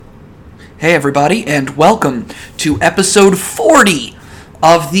Hey everybody, and welcome to episode 40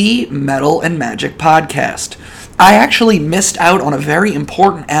 of the Metal and Magic podcast. I actually missed out on a very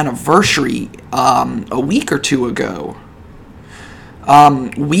important anniversary a week or two ago.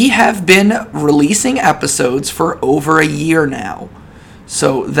 We have been releasing episodes for over a year now.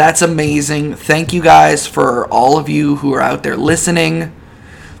 So that's amazing. Thank you guys for all of you who are out there listening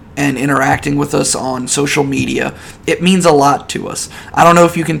and interacting with us on social media. It means a lot to us. I don't know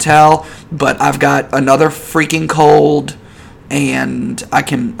if you can tell, but I've got another freaking cold and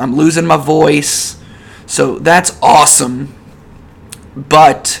I'm losing my voice. So that's awesome.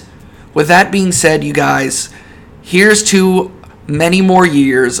 But with that being said, you guys, here's to many more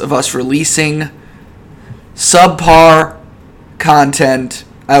years of us releasing subpar content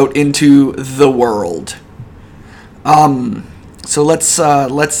out into the world. So let's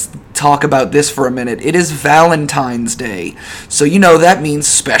talk about this for a minute. It is Valentine's Day. So that means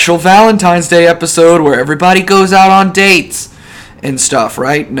special Valentine's Day episode where everybody goes out on dates and stuff,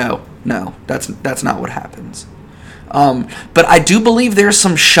 right? No, that's not what happens. But I do believe there's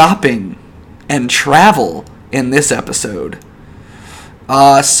some shopping and travel in this episode.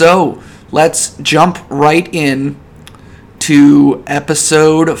 So let's jump right in to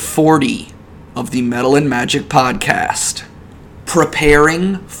episode 40 of the Metal and Magic podcast.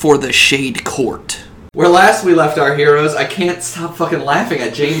 Preparing for the Shade Court. Where last we left our heroes, I can't stop fucking laughing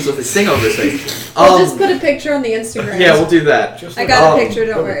at James with his thing over his face. We'll just put a picture on the Instagram. Yeah, we'll do that. I got a picture,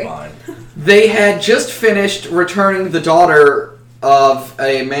 don't worry. They had just finished returning the daughter of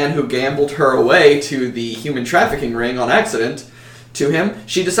a man who gambled her away to the human trafficking ring on accident to him.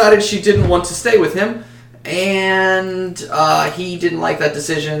 She decided she didn't want to stay with him, and he didn't like that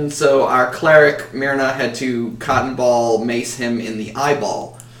decision, so our cleric, Myrna, had to cotton ball mace him in the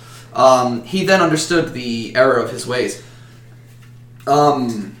eyeball. He then understood the error of his ways.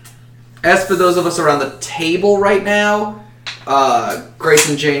 As for those of us around the table right now,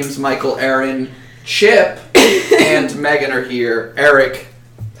 Grayson, James, Michael, Aaron, Chip, and Megan are here. Eric,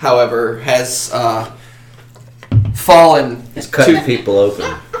 however, has fallen. He's cutting people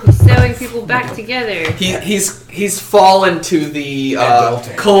open. He's sewing people back together. He's fallen to the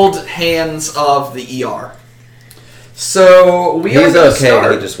cold hands of the ER. So we are going to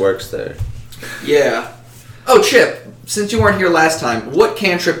start. He just works there. Yeah. Oh, Chip, since you weren't here last time, what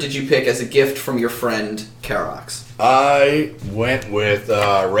cantrip did you pick as a gift from your friend Karox? I went with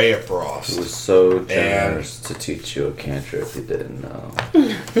Ray of Frost. He was so generous to teach you a cantrip you didn't know.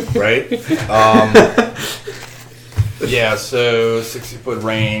 Right? Yeah, so 60-foot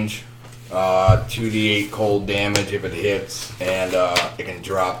range, 2d8 cold damage if it hits, and it can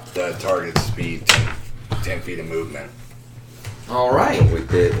drop the target's speed 10 feet of movement. All right. What we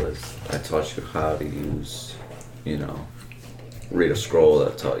did was I taught you how to use, read a scroll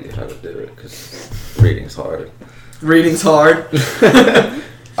that taught you how to do it, because reading's hard. Reading's hard?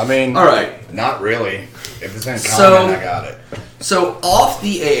 I mean, all right. Not really. If it's in common, I got it. So off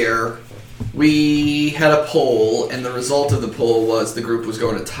the air, we had a poll, and the result of the poll was the group was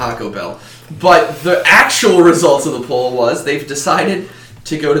going to Taco Bell. But the actual results of the poll was they've decided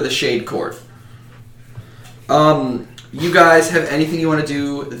to go to the Shade Court. You guys have anything you want to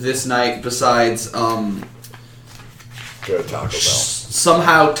do this night besides go to Taco Bell?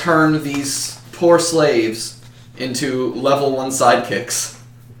 Somehow turn these poor slaves into level 1 sidekicks?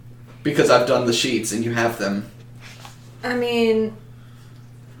 Because I've done the sheets and you have them. I mean...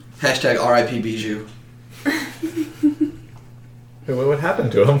 Hashtag RIP Bijou. What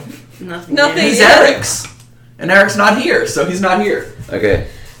happened to him? Nothing. He's Eric's. And Eric's not here, so he's not here. Okay.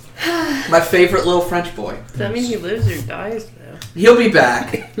 My favorite little French boy. Does that mean he lives or dies, though? He'll be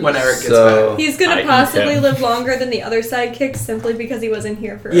back when Eric gets back. He's gonna possibly live longer than the other sidekicks simply because he wasn't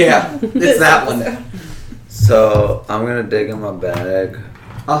here for it's that episode. one. So I'm going to dig in my bag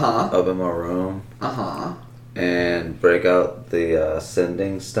Uh-huh. up in my room Uh-huh. and break out the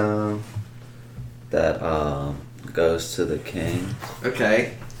sending stone that goes to the king.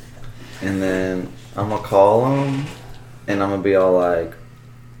 Okay. And then I'm going to call him and I'm going to be all like,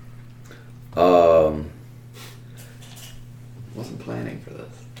 Wasn't planning for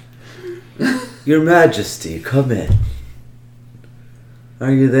this. Your Majesty, come in.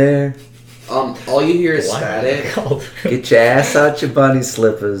 Are you there? All you hear is static. Get your ass out your bunny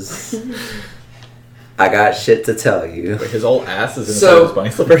slippers. I got shit to tell you. Wait, his old ass is inside his bunny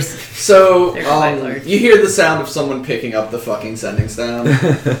slippers? So, They're quite large. you hear the sound of someone picking up the fucking sending stone.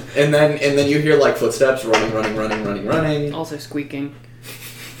 and then you hear, like, footsteps running. Also squeaking.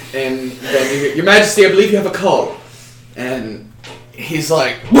 And then you hear, Your Majesty, I believe you have a call. And he's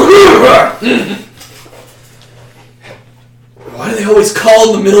like, why do they always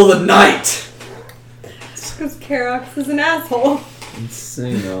call in the middle of the night? Because Karox is an asshole. It's,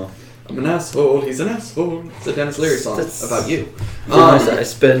 you know. I'm an asshole, he's an asshole. It's a Dennis Leary song about you. I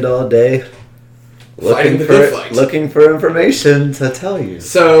spend all day Fighting the good fight. looking for information to tell you.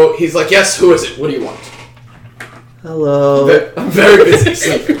 So he's like, yes, who is it? What do you want? Hello. I'm very busy.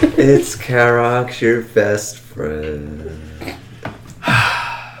 So. It's Karox, your best friend.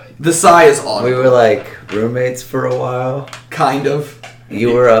 The sigh is on. We were like roommates for a while. Kind of.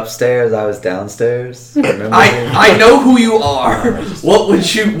 You were upstairs, I was downstairs. Remember? I know who you are. What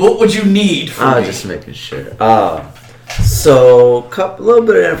would you need from I was me? just making sure. So a little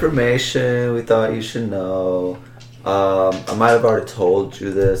bit of information we thought you should know. I might have already told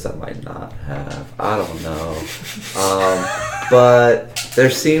you this. I might not have. I don't know. But there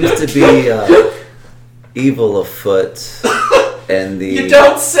seems to be evil afoot, and the You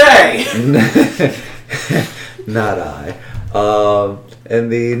don't say. not I. In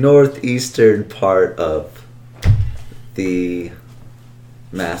the northeastern part of the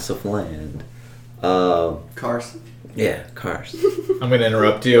massive land. Cars. Yeah, cars. I'm gonna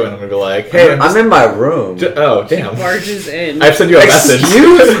interrupt you, and I'm gonna be like, "Hey, I'm in my room. oh damn! Barges in. I've sent you a message."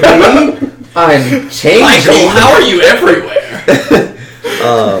 Excuse me. I'm changing. Michael, how are you everywhere?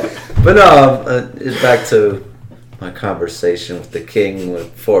 But no, back to my conversation with the king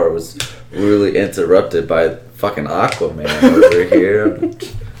before it was really interrupted by fucking Aquaman over here.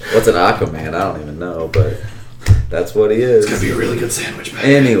 What's an Aquaman? I don't even know, but that's what he is. It's gonna be a really good sandwich, man.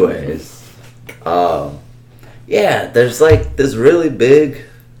 Anyways, yeah, there's like this really big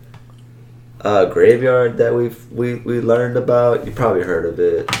graveyard that we learned about. You probably heard of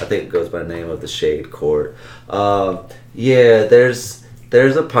it. I think it goes by the name of the Shade Court. Yeah, there's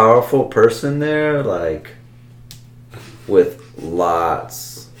a powerful person there, like with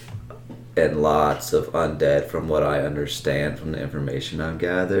lots and lots of undead, from what I understand from the information I've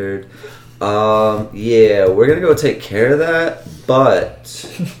gathered. Yeah, we're gonna go take care of that, but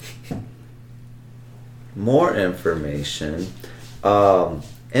more information.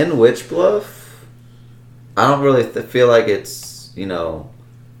 In Witch Bluff, I don't really feel like it's,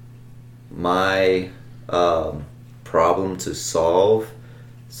 my problem to solve,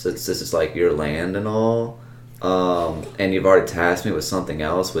 since this is like your land and all. And you've already tasked me with something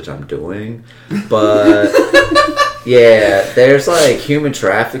else, which I'm doing. But yeah, there's like human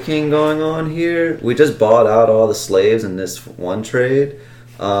trafficking going on here. We just bought out all the slaves in this one trade.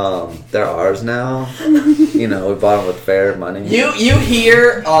 They're ours now. We bought them with fair money. You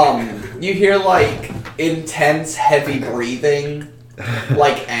hear like intense heavy breathing,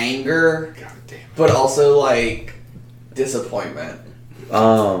 like anger, but also like disappointment.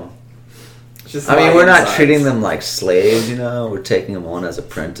 We're not treating them like slaves, We're taking them on as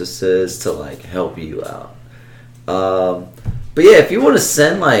apprentices to like help you out. But yeah, if you want to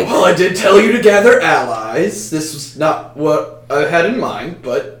send like... Well, I did tell you to gather allies. This was not what I had in mind,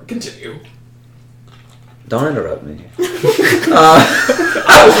 but continue. Don't interrupt me.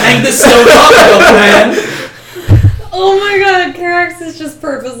 I will hang this stone up, young man. Oh my god, Karox is just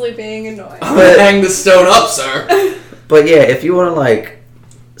purposely being annoying. I'm gonna hang this stone up, sir. But yeah, if you want to like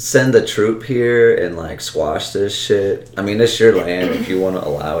send a troop here and like squash this shit, I mean, it's your land. If you want to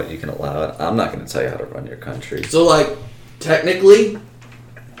allow it, you can allow it. I'm not going to tell you how to run your country. So like, technically,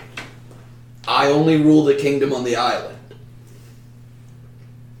 I only rule the kingdom on the island.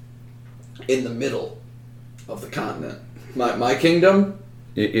 In the middle of the continent. My kingdom?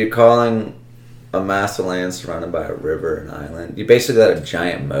 You're calling a mass of land surrounded by a river an island. You basically got a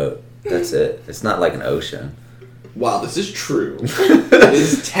giant moat. That's it. It's not like an ocean. Wow, this is true. It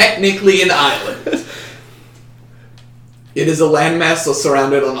is technically an island. It is a landmass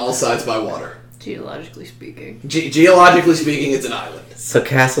surrounded on all sides by water. Geologically speaking. Geologically speaking, it's an island. So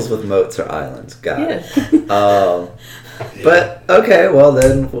castles with moats are islands. Got it. Yeah. But, okay, well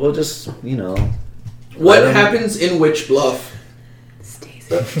then, we'll just, What happens in Witch Bluff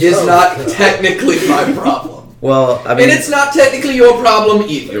is not technically my problem. Well, I mean... And it's not technically your problem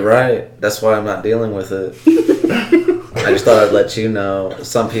either. You're right. That's why I'm not dealing with it. I just thought I'd let you know.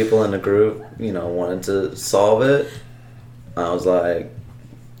 Some people in the group, wanted to solve it. I was like,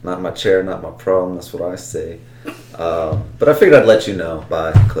 not my chair, not my problem. That's what I say. But I figured I'd let you know.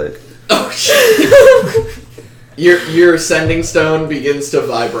 Bye. Click. Oh, shit. Your sending stone begins to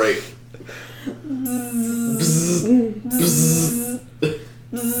vibrate.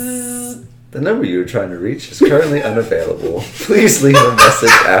 The number you were trying to reach is currently unavailable. Please leave a message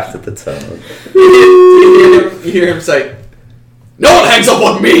after the tone. You hear him say, "No one hangs up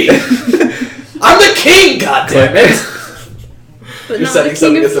on me! I'm the king, goddammit!" But You're not setting the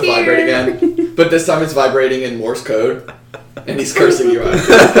something King to of vibrate Fear. again. But this time it's vibrating in Morse code. And he's cursing you out.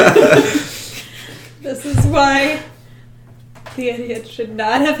 This is why the idiot should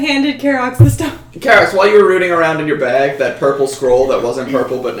not have handed Karox the stone. Karis, while you were rooting around in your bag, that purple scroll that wasn't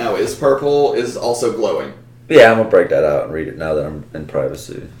purple but now is purple is also glowing. Yeah, I'm gonna break that out and read it now that I'm in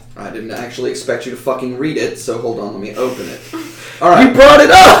privacy. I didn't actually expect you to fucking read it, so hold on, let me open it. Alright. You brought it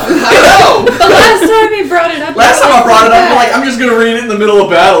up! I know! The last time he brought it up. Last time I brought it up, you're like, I'm I'm just gonna read it in the middle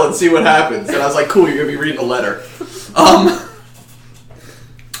of battle and see what happens. And I was like, cool, you're gonna be reading a letter. I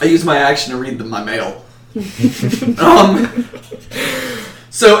used my action to read my mail.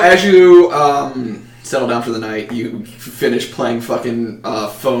 So as you settle down for the night, you finish playing fucking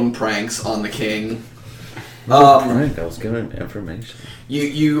phone pranks on the king. Frank, I was giving him information.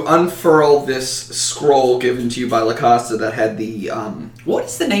 You unfurl this scroll given to you by Lacosta that had the what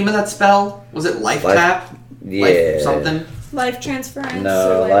is the name of that spell? Was it life tap? Yeah. Life something? Life transference.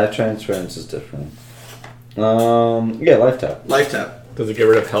 No, or life transference is different. Yeah, life tap. Life tap. Does it get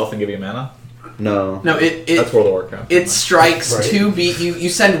rid of health and give you mana? No. No, it That's World of Warcraft. it strikes Right. two beat. You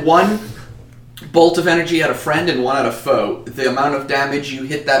send one bolt of energy at a friend and one at a foe. The amount of damage you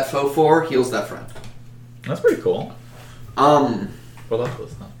hit that foe for heals that friend. That's pretty cool. Um, What level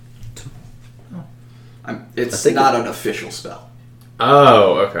is that? it's I think not an official spell.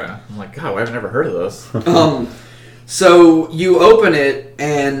 Oh, okay. I'm like, God, I've never heard of this. So you open it,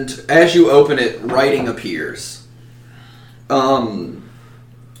 and as you open it, writing appears.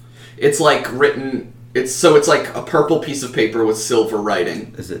 It's like written. It's like a purple piece of paper with silver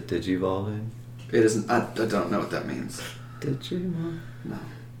writing. Is it digivolving? It isn't. I don't know what that means. Digimon?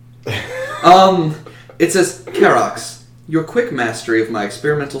 It says, Karox, your quick mastery of my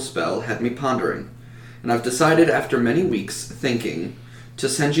experimental spell had me pondering, and I've decided after many weeks thinking to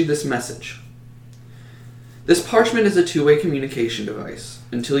send you this message. This parchment is a two-way communication device.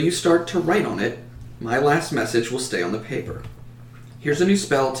 Until you start to write on it, my last message will stay on the paper. Here's a new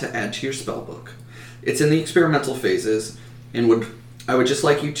spell to add to your spellbook. It's in the experimental phases, and I would just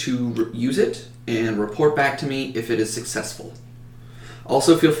like you to use it and report back to me if it is successful.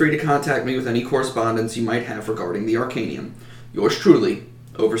 Also, feel free to contact me with any correspondence you might have regarding the Arcanium. Yours truly,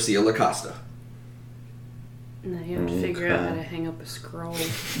 Overseer Lacosta. Now you have to figure out how to hang up a scroll.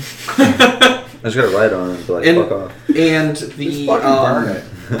 I just gotta write on it and be like, fuck off. And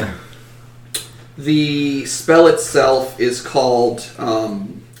the spell itself is called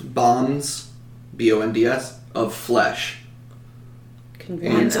Bonds, B-O-N-D-S, of Flesh.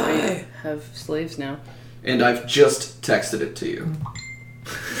 Convenient that we have slaves now. And I've just texted it to you.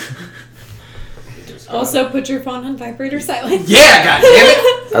 Also, put your phone on vibrate or silent. Yeah,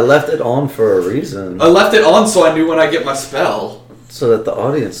 goddammit! I left it on for a reason. I left it on so I knew when I get my spell. So that the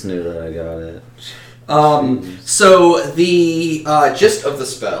audience knew that I got it. So the gist of the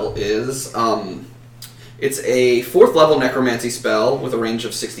spell is it's a 4th level necromancy spell with a range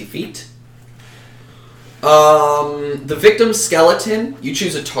of 60 feet. The victim's skeleton, you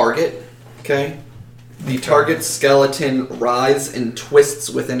choose a target, okay? The target's skeleton writhes and twists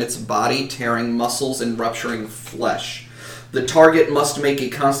within its body, tearing muscles and rupturing flesh. The target must make a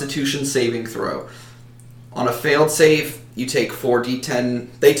Constitution saving throw. On a failed save, you take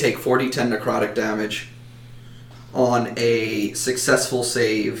 4d10. They take 4d10 necrotic damage. On a successful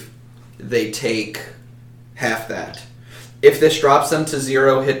save, they take half that. If this drops them to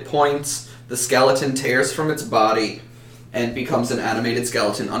 0 hit points, the skeleton tears from its body and becomes an animated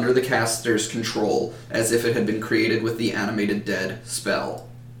skeleton under the caster's control, as if it had been created with the Animated Dead spell.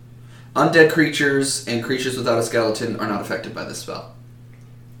 Undead creatures and creatures without a skeleton are not affected by this spell.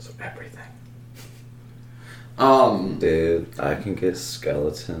 So everything. Dude, I can get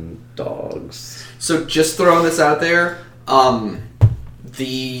skeleton dogs. So just throwing this out there,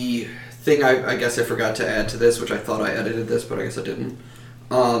 the thing I guess I forgot to add to this, which I thought I edited this, but I guess I didn't,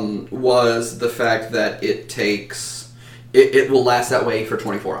 was the fact that it takes... It will last that way for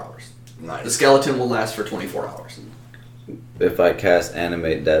 24 hours. Nice. The skeleton will last for 24 hours. If I cast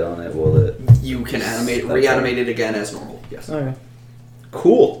Animate Dead on it, will it? You can reanimate it again as normal. Yes. Okay.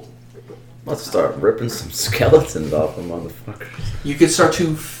 Cool. Let's start ripping some skeletons off of motherfuckers. You can start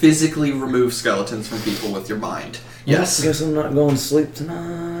to physically remove skeletons from people with your mind. Yes. I guess I'm not going to sleep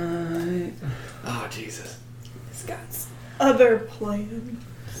tonight. Oh, Jesus. He's got other plans.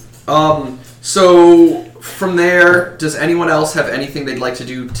 So from there, does anyone else have anything they'd like to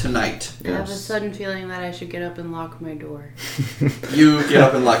do tonight? I have a sudden feeling that I should get up and lock my door. You get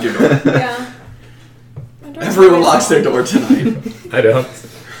up and lock your door. Yeah. Everyone locks their door tonight. I don't.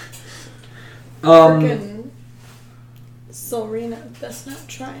 Frickin' Zolrina does not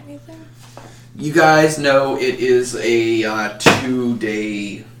try anything. You guys know it is a 2.5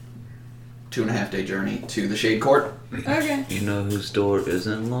 day journey to the Shade Court. Okay. You know whose door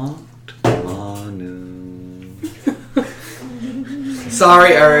isn't locked? Manu.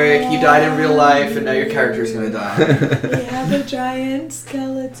 Sorry, Eric, you died in real life, and now your character's gonna die. We have a giant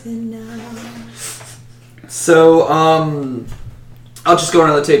skeleton now. So, I'll just go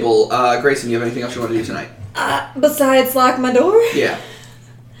around the table. Grayson, you have anything else you want to do tonight? Besides lock my door? Yeah.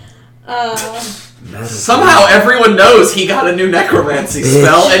 Somehow Somehow everyone knows he got a new necromancy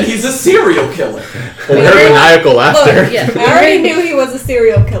spell, and he's a serial killer. Well, we heard maniacal laughter. Look, yeah, I already knew he was a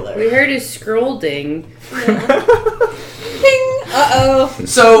serial killer. we heard his scroll ding. Ping! Uh-oh.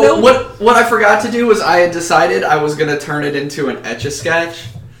 So Nope. what I forgot to do was I had decided I was gonna turn it into an Etch-a-Sketch,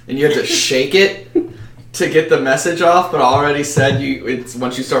 and you have to shake it to get the message off. But I already said it's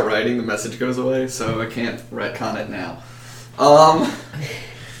once you start writing, the message goes away, so I can't retcon it now.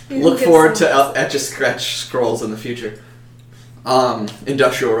 Look forward to Etch-a-Sketch scrolls in the future.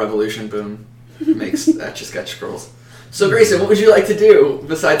 Industrial Revolution boom makes Etch-a-Sketch scrolls. So Grayson, what would you like to do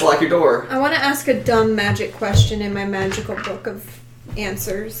besides lock your door? I want to ask a dumb magic question in my magical book of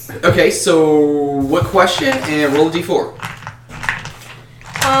answers. Okay, so what question? And roll a d4.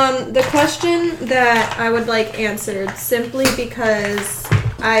 The question that I would like answered simply because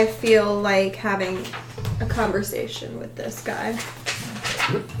I feel like having a conversation with this guy.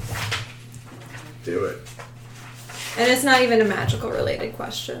 Do it. And it's not even a magical related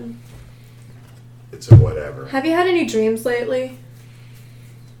question. It's a whatever. Have you had any dreams lately?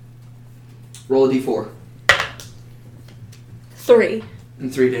 Roll a d4. 3. In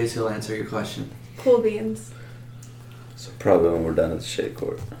 3 days, he'll answer your question. Cool beans. So probably when we're done at the Shade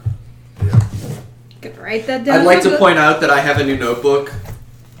Court. Gonna write that down. I'd like in to my book. point out that I have a new notebook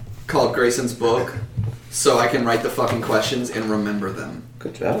called Grayson's Book, so I can write the fucking questions and remember them.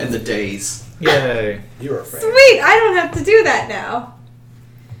 Good job. And the days. Yay. You were a fan. Sweet! I don't have to do that now.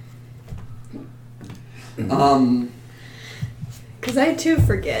 Because I too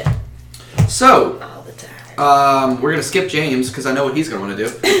forget. So, All the time. we're gonna skip James, because I know what he's gonna want to do.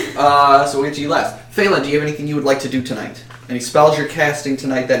 So we'll get to you last. Phelan, do you have anything you would like to do tonight? Any spells you're casting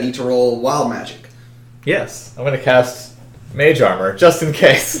tonight that need to roll wild magic? Yes, I'm gonna cast Mage Armor just in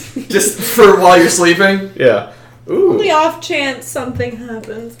case. Just for while you're sleeping? Yeah. Ooh. Only off chance something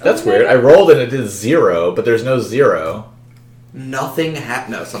happens. That's Okay. weird. I rolled and it did 0, but there's no 0. Nothing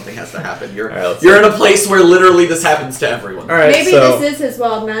No, something has to happen. You're All right, let's you're see. in a place where literally this happens to everyone. Alright, Maybe so... this is his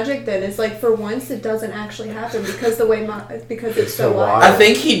wild magic then. It's like for once it doesn't actually happen because the way because it's so wild. I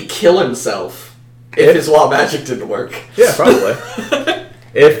think he'd kill himself if his wild magic didn't work. Yeah, probably.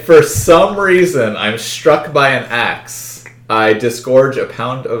 If for some reason I'm struck by an axe, I disgorge a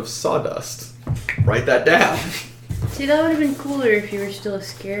pound of sawdust. Write that down. See, that would have been cooler if you were still a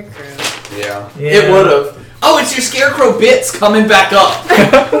scarecrow. Yeah. It would have. Oh, it's your scarecrow bits coming back up.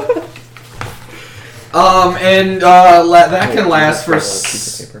 That can last for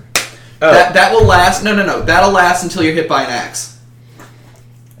that will last. No. That'll last until you're hit by an axe.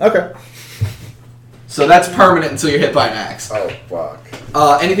 Okay. So that's permanent until you're hit by an axe. Oh,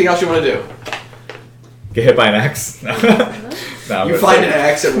 fuck. Anything else you want to do? Get hit by an axe? No. No, I'm You gonna find say- an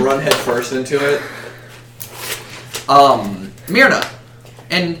axe and run head first into it. Myrna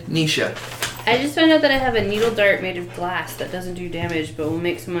and Nisha. I just found out that I have a needle dart made of glass that doesn't do damage, but will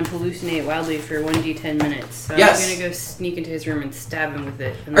make someone hallucinate wildly for 1d10 minutes. So Yes. I'm gonna go sneak into his room and stab him with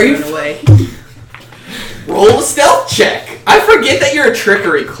it and Are then you run away. Roll a stealth check. I forget that you're a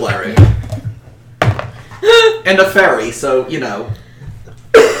trickery cleric. And a fairy, so, you know.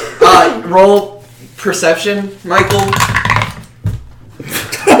 Roll perception, Michael.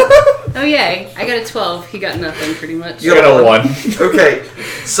 Oh yay! I got a 12. He got nothing, pretty much. You got a 1. Okay,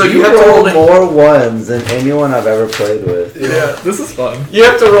 so you You have to roll roll more ones than anyone I've ever played with. Yeah, this is fun. You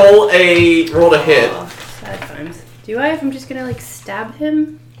have to roll to hit. Oh, sad times. Do I? If I'm just gonna like stab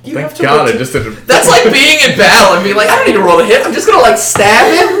him? You have Thank to God roll I just didn't... That's like being in battle and being like, I don't need to roll to hit. I'm just gonna like stab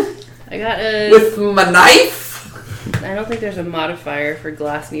him I got a. with my knife. I don't think there's a modifier for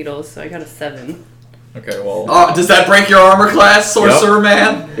glass needles, so I got a 7. Okay, well... Does that break your armor class, sorcerer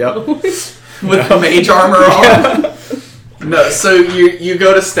man? Yep. With the mage armor on? No, so you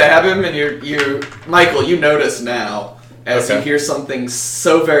go to stab him and you Michael, you notice now as you Okay. hear something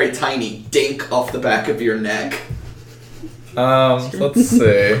so very tiny dink off the back of your neck. Let's see.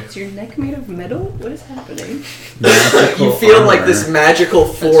 Is your neck made of metal? What is happening? You feel like this magical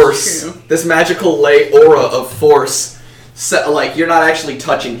force, true. this magical aura of force. Like you're not actually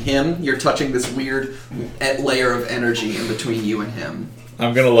touching him, you're touching this weird layer of energy in between you and him.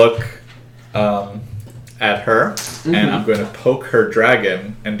 I'm gonna look at her, and I'm going to poke her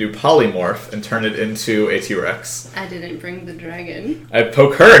dragon and do polymorph and turn it into a T-Rex. I didn't bring the dragon. I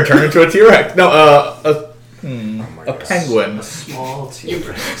poke her and turn her into a T-Rex. No, Oh my a God. penguin. Small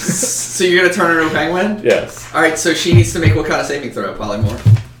T-Rex. So you're gonna turn her into a penguin? Yes. All right. So she needs to make what kind of saving throw, Polymorph?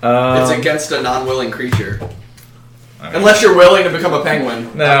 It's against a non-willing creature. I mean, Unless you're willing to become a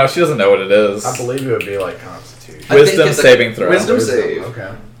penguin. no, she doesn't know what it is. I believe it would be like Constitution. I think Wisdom it's a saving throw. Wisdom save.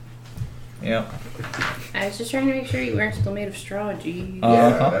 Okay. Yep. I was just trying to make sure you weren't still made of straw, geez. Yeah,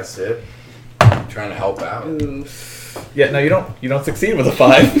 Uh-huh. that's it. I'm trying to help out. Ooh. Yeah, no, you don't succeed with a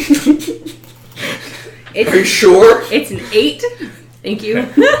 5. Are you It's, sure? it's an 8. Thank you.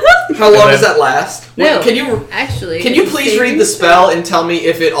 How long then- does that last? No. Wait, can Actually. you it's please read saving the spell and tell me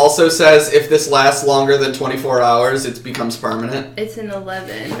if it also says if this lasts longer than 24 hours, it becomes permanent? It's an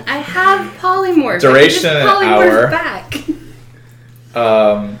 11. I have polymorph. Duration I an can just polymorph hour.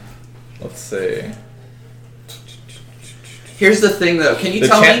 back. Let's see. Here's the thing, though. Can you The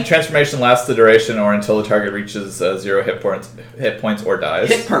tell me? transformation lasts the duration or until the target reaches 0 hit points or dies.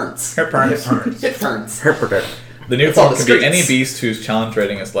 Hit purns. Hit points. Hit purns. The new It's on form the can be streets. any beast whose challenge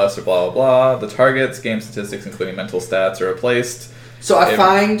rating is less or blah blah blah. The target's game statistics, including mental stats, are replaced. So I If-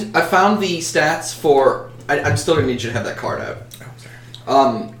 found the stats for. I'm still gonna need you to have that card out.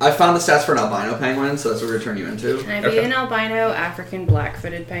 I found the stats for an albino penguin, so that's what we're gonna turn you into. Can I be Okay. an albino African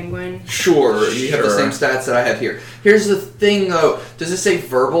black-footed penguin? Sure, you have the Sure. same stats that I have here. Here's the thing, though. Does it say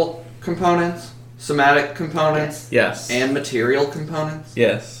verbal components, somatic components, Yes. and material components?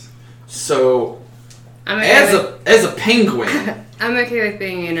 Yes. So, I'm okay as a penguin, I'm okay with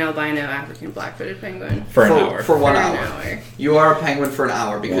being an albino African black-footed penguin. For an hour. for 1 For hour. an hour. You are a penguin for an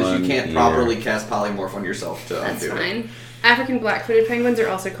hour because 1 you can't year. properly cast polymorph on yourself to That's undo it. fine. African black-footed penguins are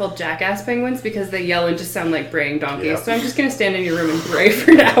also called jackass penguins because they yell and just sound like braying donkeys. Yeah. So I'm just gonna stand in your room and bray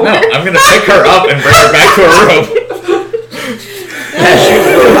for an hour. No, I'm gonna pick her up and bring her back to her room. As you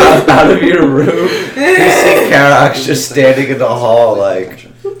go out of your room, you see Karak just standing in the hall, like.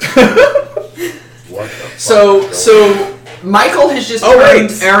 What the fuck? So Michael has just Oh, turned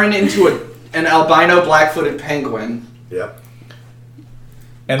right. Aaron into an albino black-footed penguin. Yep.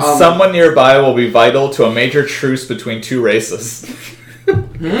 And someone nearby will be vital to a major truce between two races.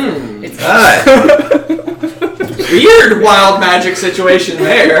 Weird wild magic situation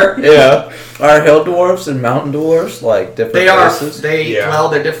there. Yeah. Are hill dwarfs and mountain dwarfs like different They are. races? They're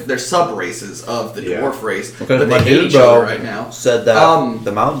different. They're sub races of the Yeah. dwarf race, Because but my they hate dude each other bro right now. said that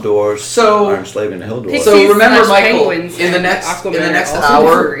the mountain dwarfs So- are enslaving the hill dwarfs. Pixies So remember, slash Michael, penguins in the and next- Aquaman in the are next also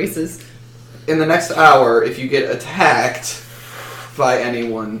hour- different races. In the next hour, if you get attacked by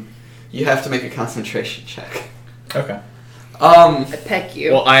anyone, you have to make a concentration check. Okay. I peck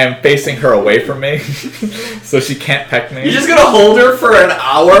you. Well, I am facing her away from me, so she can't peck me. You're just gonna hold her for an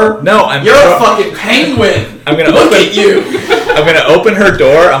hour? No, I'm. You're a fucking penguin. I'm gonna Look open at you. I'm gonna open her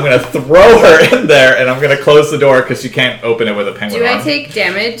door. I'm gonna throw her in there, and I'm gonna close the door because she can't open it with a penguin. Do I arm. take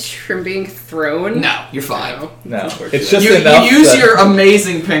damage from being thrown? No, you're fine. No, it's just You enough. use that- your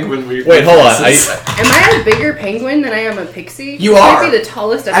amazing penguin. Wait, hold on. Am I a bigger penguin than I am a pixie? You I are. might be the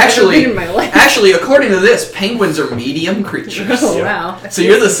tallest I've Actually, ever been in my life. actually, according to this, penguins are medium creatures. Oh, wow. So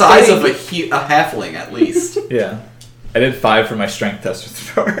you're the size of a halfling at least. Yeah, I did 5 for my strength test with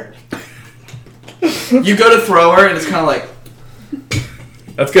her. You go to throw her, and it's kind of like,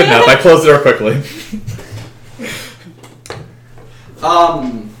 That's good enough. I closed the door quickly.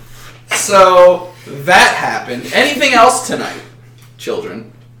 So that happened. Anything else tonight,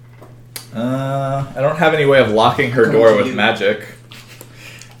 children? I don't have any way of locking her Come door to with you. magic.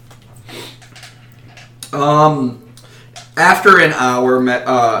 After an hour,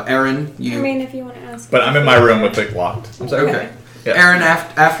 Aaron, you. I mean, if you want to ask. But I'm in my room with it locked. I'm sorry. Okay. Yeah. Aaron,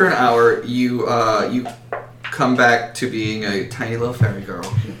 after an hour, you come back to being a tiny little fairy girl.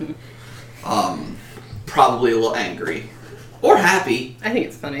 Probably a little angry. Or happy. I think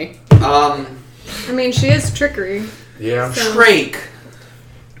it's funny. I mean, she is trickery. Yeah. So- Drake,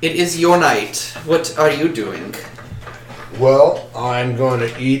 it is your night. What are you doing? Well, I'm going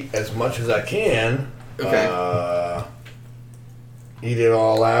to eat as much as I can. Okay. Eat it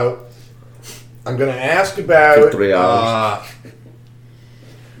all out. I'm going to ask about For 3 hours.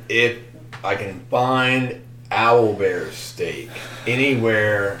 if I can find owlbear steak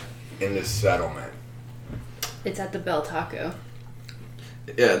anywhere in the settlement. It's at the Bell Taco.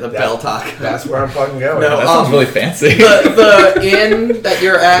 Yeah, the bell taco. That's where I'm fucking going. No, That sounds really fancy. the inn that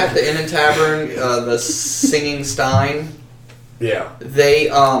you're at, the Inn and Tavern, the Singing Stein. Yeah. They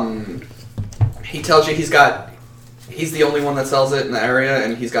he tells you he's the only one that sells it in the area,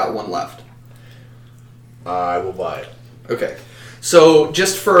 and he's got one left. I will buy it. Okay, So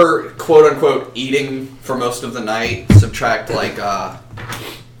just for quote unquote eating for most of the night, subtract like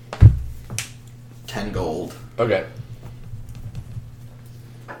 10 gold Okay.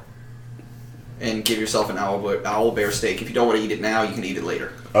 and give yourself an owl bear steak. If you don't want to eat it now, you can eat it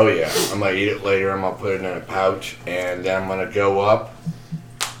later. Oh yeah, I'm gonna eat it later. I'm gonna put it in a pouch, and then I'm gonna go up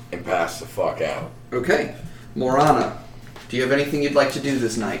and pass the fuck out. Okay. Morana, do you have anything you'd like to do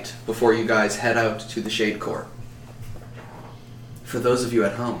this night before you guys head out to the Shade Court? For those of you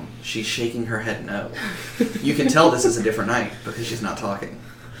at home, she's shaking her head no. You can tell this is a different night because she's not talking.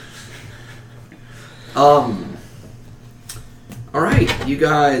 Alright, you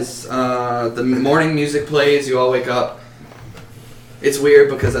guys, the morning music plays, you all wake up. It's weird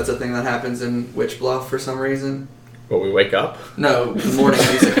because that's a thing that happens in Witch Bluff for some reason. Will we wake up? No, the morning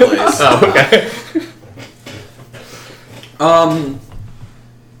music plays. Oh, okay.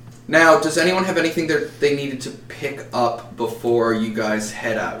 Now, does anyone have anything that they needed to pick up before you guys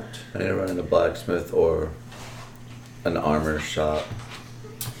head out? I need to run into blacksmith or an armor shop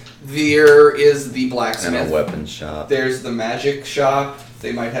There is the and blacksmith. a weapons shop. There's the magic shop.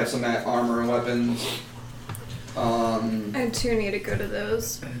 They might have some armor and weapons. I too need to go to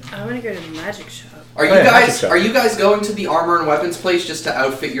those. I want to go to the magic shop. Are you Oh, yeah, magic guys shop. are you guys going to the armor and weapons place just to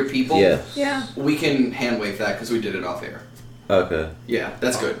outfit your people? Yeah. Yeah. We can hand wave that because we did it off air. Okay. Yeah,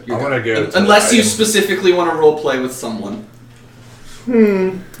 that's good. I You're wanna good. go to Unless the you item. specifically want to role play with someone.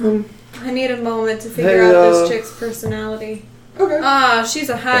 I need a moment to figure Hey, out this chick's personality. Okay. Ah, she's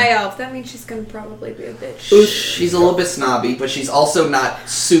a high elf. That means she's gonna probably be a bitch. She's a little bit snobby, but she's also not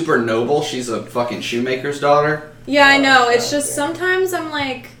super noble. She's a fucking shoemaker's daughter. Yeah, I know. It's just sometimes I'm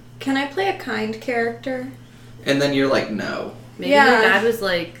like, can I play a kind character? And then you're like, no. Maybe Yeah. her dad was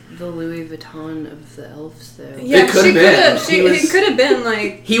like the Louis Vuitton of the elves, though. Yeah, could've she been. could've. He was- He could have been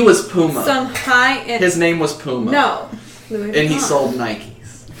like He was Puma. some high end. His name was Puma. No, Louis And he Vuitton. sold Nikes.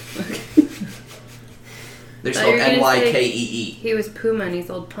 They're Thought spelled you were gonna say Nykee. He was Puma and he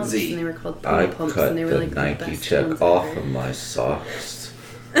sold pumps, Z. and they were called I Puma pumps, cut and they were the like Nike the best check ones off ever. of my socks.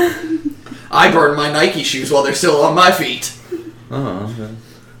 I burn my Nike shoes while they're still on my feet. Oh, okay.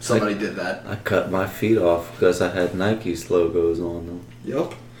 Somebody did that. I cut my feet off because I had Nike's logos on them.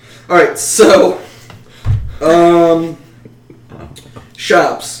 Yep. Alright, so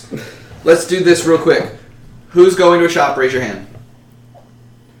shops. Let's do this real quick. Who's going to a shop? Raise your hand.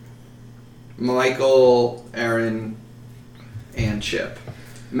 Michael, Aaron, and Chip.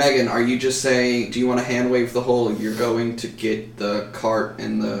 Megan, are you just saying, do you want to hand wave the whole you're going to get the cart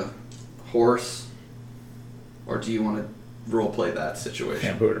and the horse? Or do you want to role play that situation?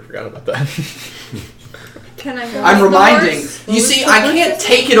 Damn, who would have forgot about that? Can I go? I'm with the reminding. horse? You What see, was the I horse's can't name?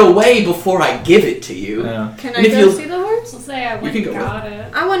 take it away before I give it to you. Yeah. Can And I if go you- see the horse? I'll say I went can and go got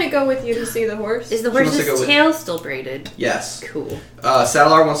it. I want to go with you to see the horse. Is the She wants to horse's go with- tail still braided? Yes. Cool.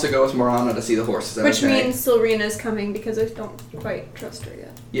 Salar wants to go with Morana to see the horse. Is that Which okay? means Silrena's coming because I don't quite trust her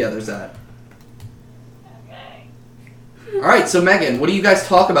yet. Yeah, there's that. Alright, so Megan, what do you guys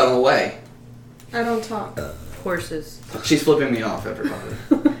talk about on the way? I don't talk. Horses. She's flipping me off, everybody.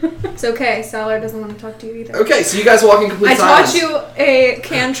 It's okay. Salar doesn't want to talk to you either. Okay, so you guys walk in complete I silence. taught you a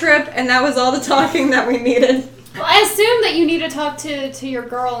cantrip, and that was all the talking that we needed. Well, I assume that you need to talk to your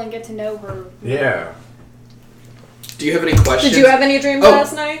girl and get to know her. Yeah. Do you have any questions? Did you have any dreams Oh.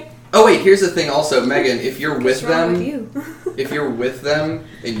 last night? Oh wait, here's the thing also, Megan, if you're with What's wrong them, with you? if you're with them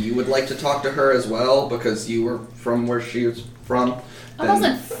and you would like to talk to her as well because you were from where she was from, I then-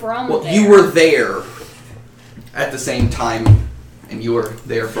 wasn't from well, there. you were there at the same time, and you were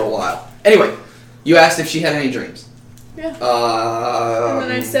there for a while. Anyway, you asked if she had any dreams. Yeah. And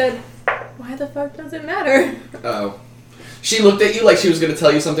then I said, why the fuck does it matter? Oh. She looked at you like she was going to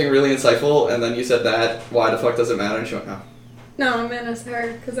tell you something really insightful, and then you said that. Why the fuck does it matter? And she went, oh. No, I meant as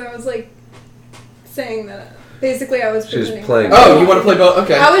her, because I was like saying that. Basically, I was She was pretending. playing- Oh, you want to play both?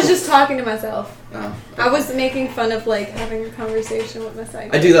 Okay. I was just talking to myself. Oh. I was making fun of like having a conversation with my side.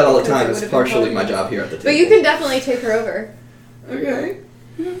 I do that all the because time. it It's would've been partially my fun. job here at the table. But you can definitely take her over. Okay.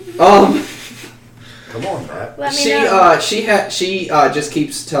 Come on, Matt. Let me She know. she just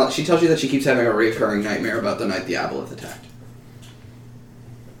keeps she tells you that she keeps having a recurring nightmare about the night the Aboleth attacked.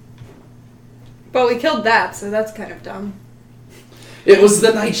 But we killed that, so that's kind of dumb. It was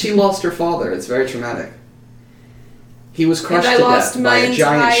the night she lost her father. It's very traumatic. He was crushed I to lost death by a my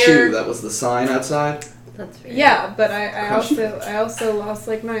giant entire- shoe that was the sign outside. That's very Yeah, but I also lost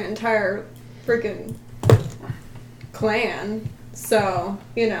like my entire freaking clan. So,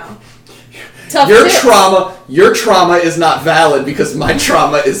 you know. Tough Your trauma is not valid because my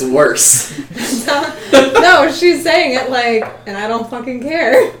trauma is worse. No, she's saying it like, and I don't fucking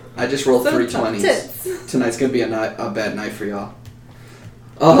care. I just rolled Some 3 tough 20s. tits. Tonight's gonna be a bad night for y'all.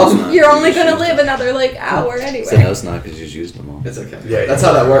 You're only gonna live another like hour So no, anyway. it's not because you just used them all. It's okay. Yeah, That's you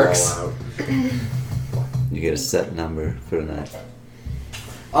how that go all works. out. You get a set number for the night.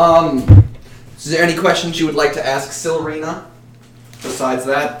 Is there any questions you would like to ask Silrina? Besides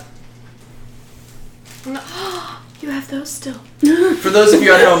that, You have those still. for those of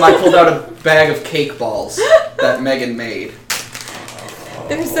you at home, I pulled out a bag of cake balls that Megan made.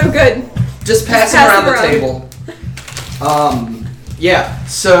 They're so good. Just pass them around the table. Yeah.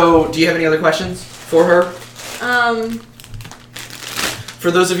 So, do you have any other questions for her? For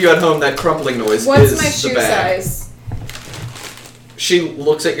those of you at home, that crumpling noise What's is my the shoe bag. size? She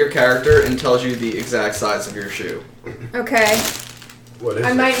looks at your character and tells you the exact size of your shoe. Okay. What is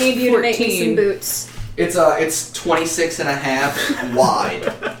I it? might need you to make me 14. some boots. It's 26 and a half wide.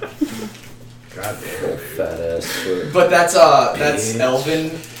 God damn. Fat ass foot. But that's Bitch. Elven.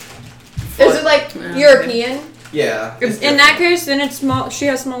 Is it like Yeah. European? Yeah. it's In that different. case, then it's small. She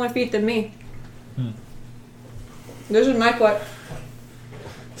has smaller feet than me. This is my foot.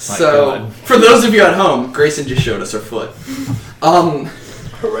 So, God. for those of you at home, Grayson just showed us her foot.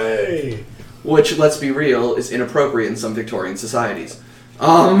 Hooray! Which, let's be real, is inappropriate in some Victorian societies.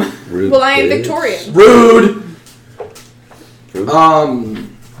 Rude Well, I am bitch. Victorian. Rude! Rude.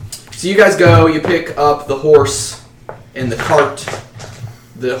 So you guys go, you pick up the horse in the cart.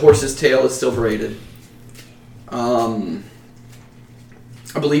 The horse's tail is still braided.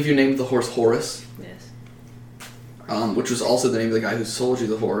 I believe you named the horse Horus, Yes. which was also the name of the guy who sold you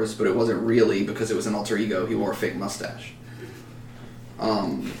the horse, but it wasn't really because it was an alter ego. He wore a fake mustache.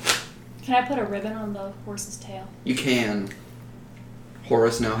 Can I put a ribbon on the horse's tail? You can.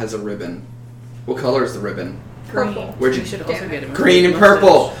 Horus now has a ribbon. What color is the ribbon? Purple. Where'd We you? should also get him a Green fake and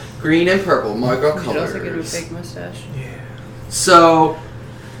purple. mustache. Green and purple. My girl We should also get him a colors. fake mustache. So,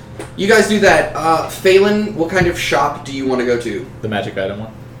 you guys do that. Phelan, what kind of shop do you want to go to? The magic item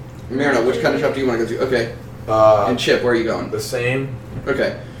one. Marina, which kind of shop do you want to go to? Okay. And Chip, where are you going? The same?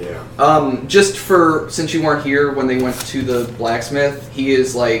 Okay. Yeah. Just for, since you weren't here when they went to the blacksmith, he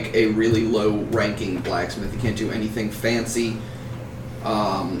is like a really low-ranking blacksmith. He can't do anything fancy.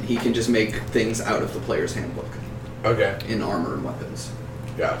 He can just make things out of the player's handbook Okay. in armor and weapons.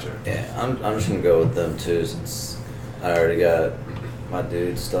 Gotcha. Yeah, I'm just gonna go with them too since I already got my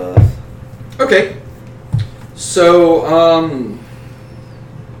dude stuff. Okay. So,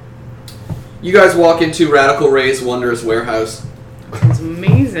 you guys walk into Radical Ray's Wondrous Warehouse. It's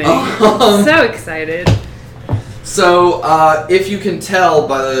amazing. So excited. So, if you can tell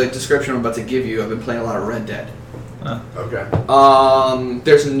by the description I'm about to give you, I've been playing a lot of Red Dead. Okay.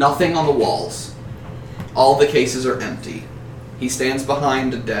 There's nothing on the walls. All the cases are empty. He stands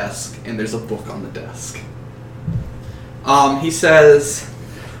behind a desk, and there's a book on the desk. He says,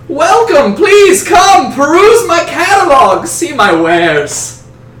 "Welcome, please come, peruse my catalog, see my wares."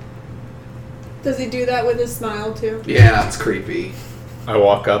 Does he do that with his smile too? Yeah, it's creepy. I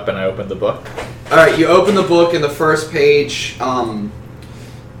walk up and I open the book. Alright, you open the book, and the first page, in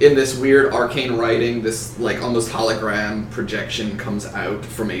this weird arcane writing, this like almost hologram projection comes out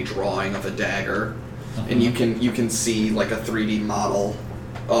from a drawing of a dagger. And you can see like a 3D model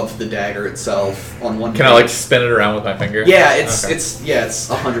of the dagger itself on one Can page. I like spin it around with my finger? Yeah, it's Okay. it's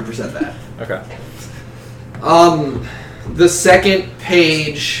 100% that. Okay. The second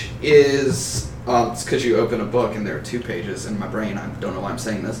page is it's because you open a book and there are 2 pages in my brain. I don't know why I'm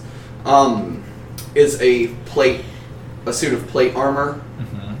saying this. Is a suit of plate armor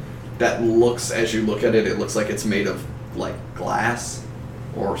that looks, as you look at it, it looks like it's made of like glass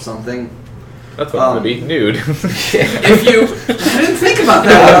or something. That's what I'm gonna be nude. If you, I didn't think about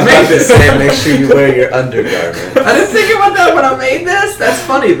that when I made this. Say, make sure you wear your undergarment. I didn't think about that when I made this. That's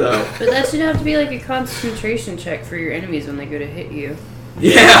funny though. But that should have to be like a concentration check for your enemies when they go to hit you.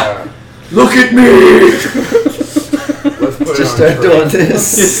 Yeah. Look at me. Let's put Just it on start doing screen.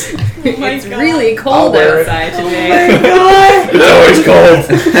 this. It's really cold wear it. outside Oh today. my god. It's always cold.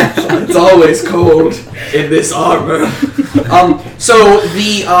 It's always cold in this armor. So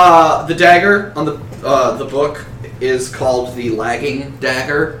the dagger on the book is called the Lagging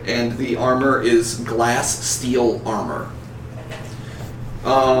Dagger, and the armor is glass steel armor.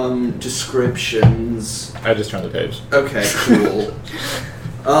 Descriptions. I just turned the page. Okay, cool.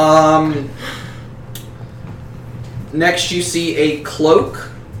 Next you see a cloak.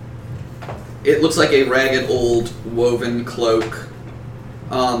 It looks like a ragged old woven cloak.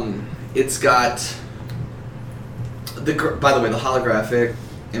 It's got by the way, the hologram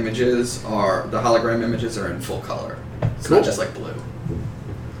images are in full color. It's Cool. not just like blue.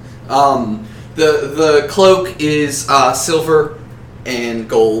 The cloak is silver and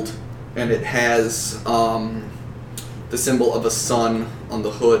gold, and it has the symbol of a sun on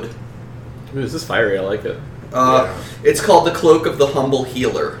the hood. Ooh, this is fiery. I like it. It's called the Cloak of the Humble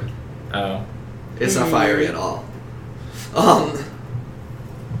Healer. Oh. It's not fiery at all.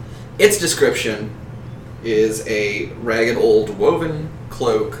 Its description is a ragged old woven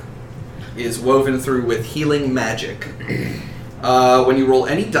cloak, is woven through with healing magic. When you roll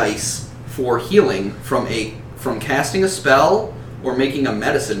any dice for healing from casting a spell or making a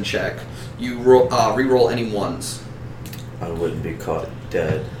medicine check, you re-roll any ones. I wouldn't be caught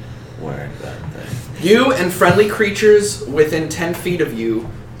dead wearing that thing. You and friendly creatures within 10 feet of you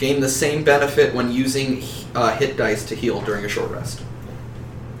gain the same benefit when using hit dice to heal during a short rest.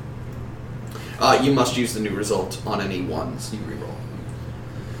 You must use the new result on any ones you reroll.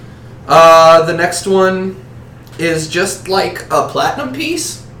 The next one is just like a platinum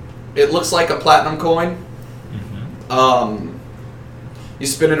piece. It looks like a platinum coin. Mm-hmm. You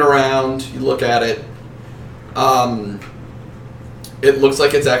spin it around, you look at it. It looks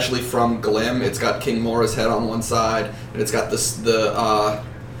like it's actually from Glim. It's got King Mora's head on one side, and it's got the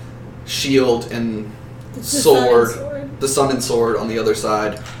shield and sword, the sun and sword on the other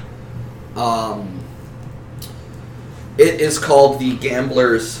side. It is called the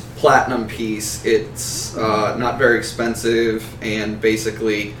Gambler's Platinum Piece. It's not very expensive, and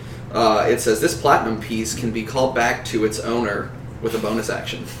basically it says this platinum piece can be called back to its owner with a bonus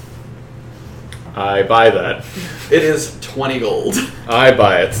action. I buy that. It is 20 gold. I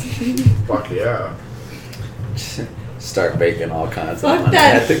buy it. Fuck yeah. Start making all kinds of Fuck money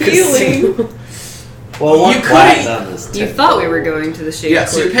that at the feeling. casino. Well, one You platinum is You 10 thought we gold. were going to the shade. Yeah,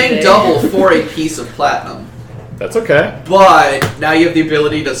 so you're court paying today. double for a piece of platinum. That's okay. But now you have the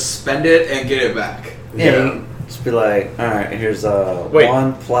ability to spend it and get it back. Yeah. Just be like, alright, here's Wait.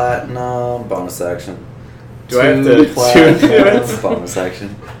 1 platinum bonus action. Do I have to 2 tune platinum to it? bonus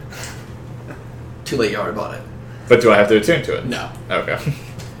action. Too late, you already bought it. But do I have to attune to it? No. Okay.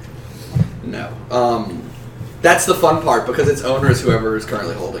 No. That's the fun part, because its owner is whoever is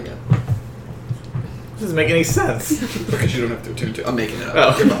currently holding it. Doesn't make any sense. Because you don't have to attune to it. I'm making it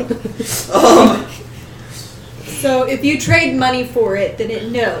up. Oh. Goodbye. So if you trade money for it, then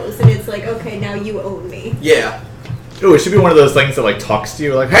it knows, and it's like, okay, now you own me. Yeah. Ooh, it should be one of those things that like talks to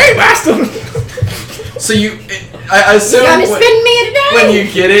you, like, "Hey, master." So I assume You gotta spend me today! when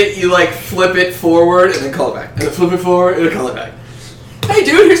you get it, you like flip it forward and then call it back, and then flip it forward and then call it back. Hey,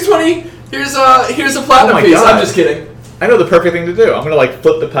 dude, here's 20. Here's a platinum Oh my piece. God. I'm just kidding. I know the perfect thing to do. I'm gonna like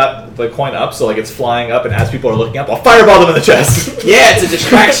flip the coin up so like it's flying up, and as people are looking up, I'll fireball them in the chest. Yeah, it's a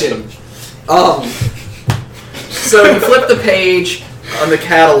distraction. So you flip the page on the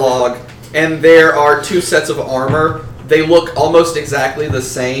catalog, and there are 2 sets of armor. They look almost exactly the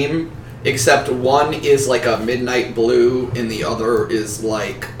same, except one is like a midnight blue, and the other is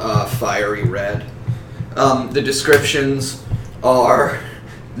like fiery red. The descriptions are...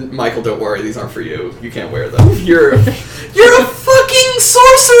 Michael, don't worry, these aren't for you. You can't wear them. You're a fucking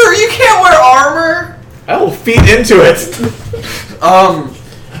sorcerer! You can't wear armor! I will feed into it.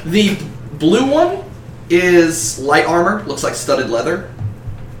 The blue one is light armor, looks like studded leather.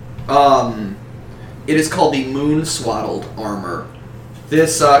 It is called the Moon Swaddled Armor.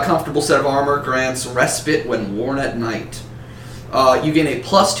 This comfortable set of armor grants respite when worn at night. You gain a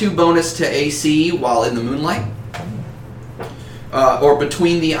 +2 bonus to AC while in the moonlight, or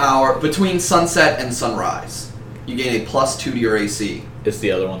between sunset and sunrise. You gain a +2 to your AC. Is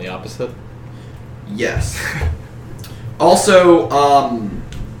the other one the opposite? Yes. Also,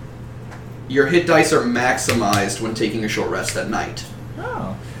 your hit dice are maximized when taking a short rest at night.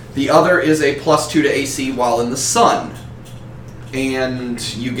 Oh. The other is a +2 to AC while in the sun. And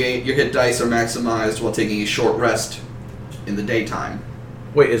your hit dice are maximized while taking a short rest in the daytime.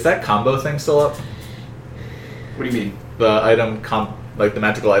 Wait, is that combo thing still up? What do you mean? The item like the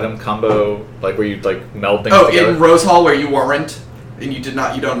magical item combo, like where you like meld things Oh, together? in Rose Hall where you weren't, and you don't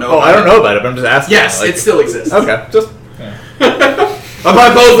know. Oh, about I don't it? know about it, but I'm just asking. Yes, like, it still exists. Okay, just yeah. I'll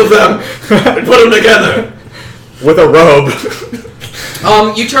buy both of them and put them together. With a robe.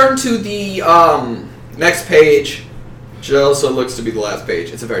 You turn to the next page, which also looks to be the last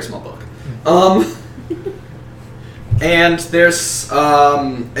page. It's a very small book. And there's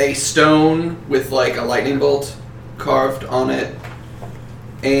a stone with like a lightning bolt carved on it,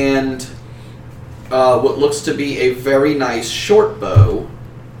 and what looks to be a very nice short bow.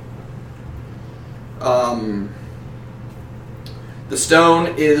 The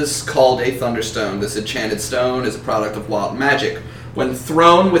stone is called a Thunderstone. This enchanted stone is a product of wild magic. When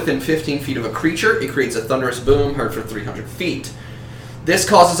thrown within 15 feet of a creature, it creates a thunderous boom heard for 300 feet. This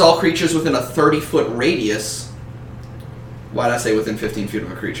causes all creatures within a 30-foot radius. Why did I say within 15 feet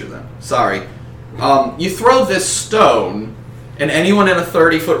of a creature then? Sorry. You throw this stone, and anyone in a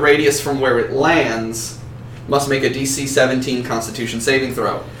 30-foot radius from where it lands must make a DC 17 Constitution saving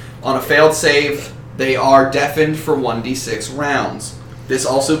throw. On a failed save, they are deafened for 1d6 rounds. This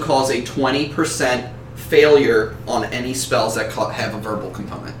also causes a 20% failure on any spells that have a verbal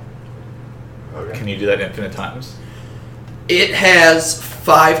component. Okay. Can you do that infinite times? It has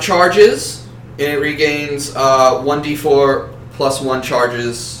 5 charges, and it regains 1d4 plus 1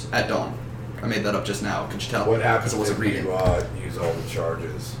 charges at dawn. I made that up just now. Could you tell? What happens Because I wasn't when reading. you use all the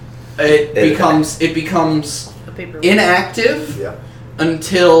charges? It becomes A paper. inactive Yeah.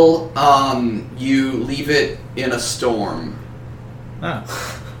 until you leave it in a storm Oh.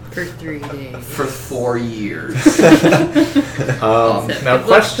 For 3 days. for 4 years. Now, Good luck putting it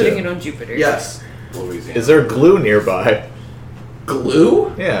question. on Jupiter. Yes. Louisiana. Is there glue nearby?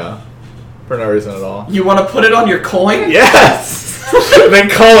 Glue? Yeah. For no reason at all. You want to put it on your coin? Yes! Then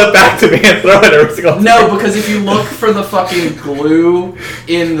call it back to me and throw it every single time. No, because if you look for the fucking glue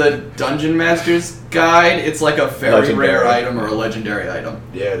in the Dungeon Master's guide, it's like a very Legendary. rare item or a legendary item.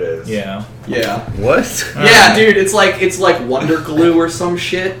 Yeah, it is. Yeah. Yeah. What? Yeah, dude, it's like Wonder Glue or some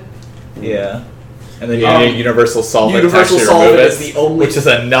shit. Yeah. And then you Um, need Universal Solvent Universal to actually Solvent remove is it, the only- which is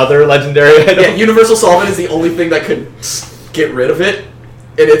another legendary item. Yeah, Universal Solvent is the only thing that could get rid of it,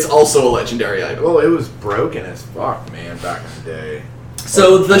 and it's also a legendary item. Well, it was broken as fuck, man, back in the day.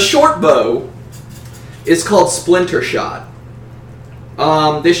 So the short bow is called Splinter Shot.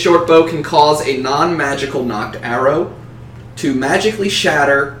 This short bow can cause a non-magical knocked arrow to magically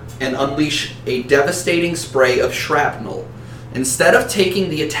shatter and unleash a devastating spray of shrapnel. Instead of taking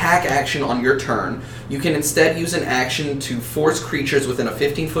the attack action on your turn, you can instead use an action to force creatures within a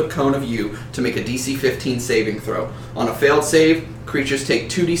 15-foot cone of you to make a DC 15 saving throw. On a failed save, creatures take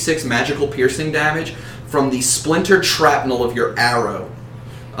 2d6 magical piercing damage from the splintered shrapnel of your arrow.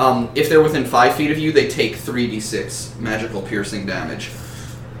 If they're within 5 feet of you, they take 3d6 magical piercing damage.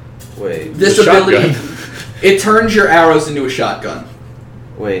 Wait. This The ability, shotgun. it turns your arrows into a shotgun.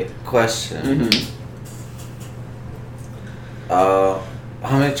 Wait. Question. Mm-hmm.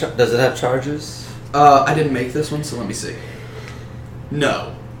 How many? Does it have charges? I didn't make this one, so let me see.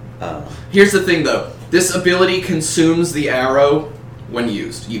 No. Oh. Here's the thing, though. This ability consumes the arrow when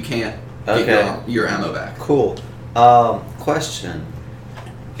used. You can't get Okay. your ammo back. Cool. Question.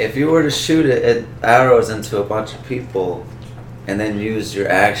 If you were to shoot arrows into a bunch of people, and then use your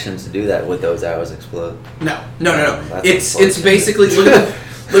action to do that, would those arrows explode? No. That's It's unfortunate. basically look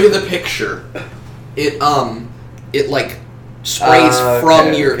at the picture. It like sprays from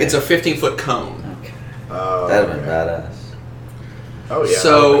okay, your. okay. It's a 15-foot cone. Okay. Oh, That'd have been okay. badass. Oh, yeah.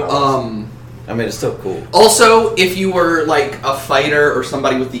 So that'd be awesome. I mean, it's still cool. Also, if you were like a fighter or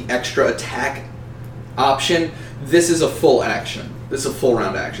somebody with the extra attack option, this is a full action. This is a full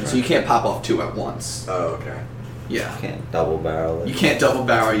round action, so you can't pop off 2 at once. Oh, okay. Yeah. Can't double barrel it. You can't double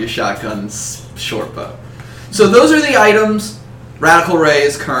barrel your shotgun's short bow. So those are the items Radical Ray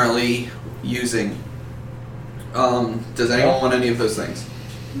is currently using. Does anyone want any of those things?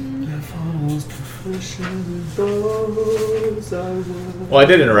 Well, I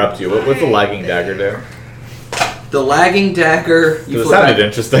did interrupt you. What's the lagging dagger do? The lagging dagger. It sounded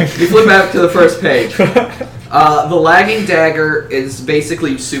interesting. You flip back to the first page. The lagging dagger is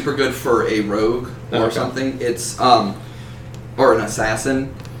basically super good for a rogue or Okay. something. It's or an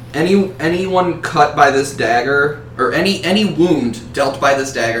assassin. Anyone cut by this dagger or any wound dealt by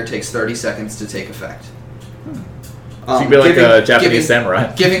this dagger takes 30 seconds to take effect. So you'd be like a Japanese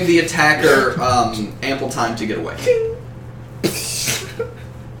samurai. Giving the attacker ample time to get away.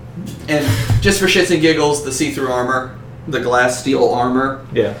 And just for shits and giggles, the see-through armor, the glass steel armor,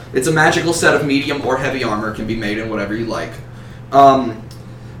 Yeah. it's a magical set of medium or heavy armor, can be made in whatever you like,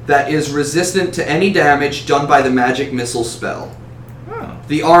 that is resistant to any damage done by the magic missile spell. Oh.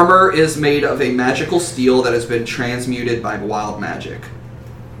 The armor is made of a magical steel that has been transmuted by wild magic.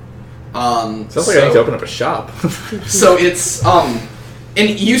 Sounds like I need to open up a shop. So it's and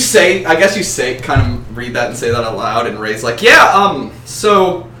you say, I guess you say, kind of read that and say that out loud, and Ray's like, yeah,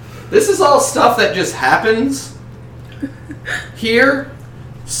 so this is all stuff that just happens here.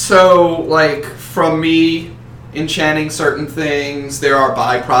 So like from me enchanting certain things, there are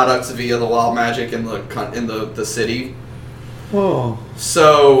byproducts via the wild magic in the city. Whoa.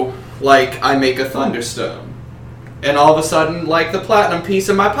 So like I make a thunderstone. And all of a sudden, like, the platinum piece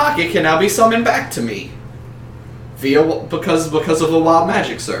in my pocket can now be summoned back to me. Because of a wild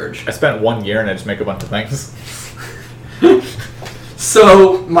magic surge. I spent 1 year and I just make a bunch of things.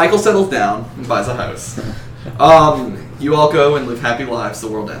 So, Michael settles down and buys a house. You all go and live happy lives, the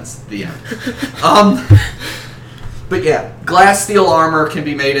world ends. The end. But yeah, glass steel armor can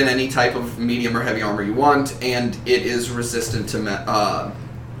be made in any type of medium or heavy armor you want, and it is resistant to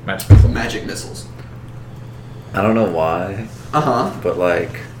magic missiles. I don't know why, Uh-huh. but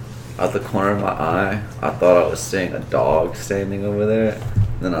like, out the corner of my eye, I thought I was seeing a dog standing over there.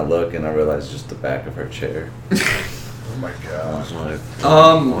 Then I look and I realize it's just the back of her chair. Oh my I god. was like,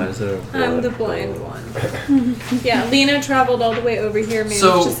 why is there a I'm blood the blind pool? one. Yeah, Lena traveled all the way over here, managed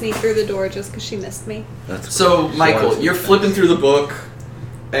So- to sneak through the door just because she missed me. That's So, cool. Michael, She you're wanted to- flipping through the book,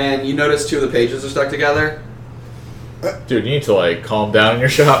 and you notice 2 of the pages are stuck together. Dude, you need to like calm down in your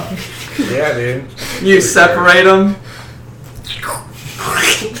shop. Yeah, dude. You separate them.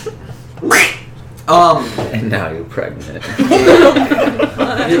 And now you're pregnant.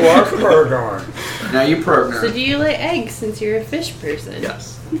 You are Purgon. Now you So pregnant. do you lay eggs since you're a fish person?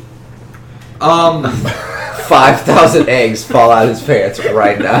 Yes. 5,000 eggs fall out his pants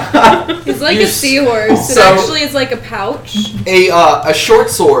right now. It's like You a seahorse. It so- actually is like a pouch. A short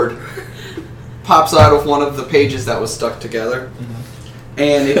sword pops out of one of the pages that was stuck together.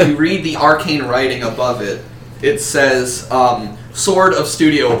 And if you read the arcane writing above it, it says, Sword of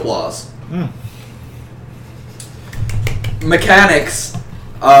Studio Applause. Mechanics.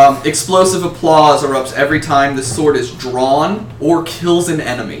 Explosive applause erupts every time the sword is drawn or kills an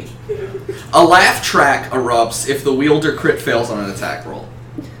enemy. A laugh track erupts if the wielder crit fails on an attack roll.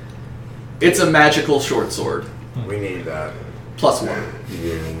 It's a magical short sword. We need that. +1.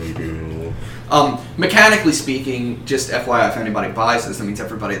 Yeah, we do. Mechanically speaking, just FYI, if anybody buys this, that means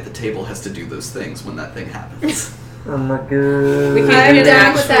everybody at the table has to do those things when that thing happens. Oh my god. We can't I'm get an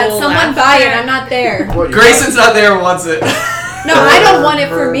down with that. actual Someone laugh buy it. track. I'm not there. Grayson's not there and wants it. No, I don't want it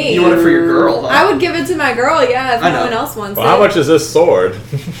for me. You want it for your girl, huh? I would give it to my girl, yeah, if I no know. one else wants Well, it. how much is this sword?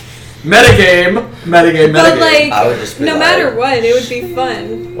 Metagame. But like, I would just be no like- matter what, it would be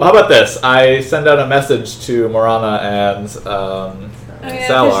fun. Well, how about this? I send out a message to Morana and yeah, 'cause you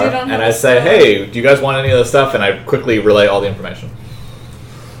Salar, don't and have I a say, sword. "Hey, do you guys want any of this stuff?" And I quickly relay all the information.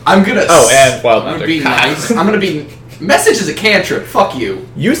 I'm gonna. Oh, and wild I'm gonna magic. be nice. I'm gonna be. Message is a cantrip. Fuck you.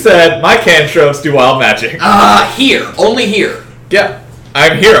 You said my cantrips do wild magic. Here. Only here. Yeah,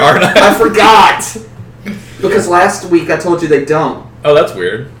 I'm here, aren't I? I forgot. Because last week I told you they don't. Oh, that's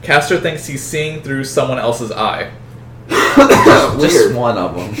weird. Caster thinks he's seeing through someone else's eye. Just Weird. one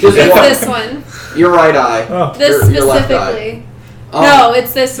of them. Just It's one. this one. Your right eye. Oh. This Your left specifically. Um, No,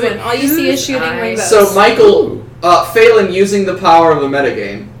 it's this one. All you see is whose shooting eyes? rainbows. So Michael, Phelan, using the power of a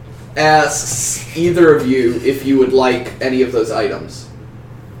metagame, asks either of you if you would like any of those items.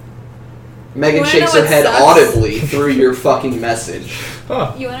 Megan Wanna shakes know her what head sucks? audibly through your fucking message.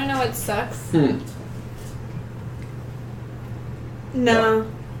 Huh. You want to know what sucks? No. No.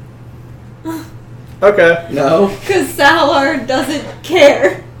 Okay. No? Because Salar doesn't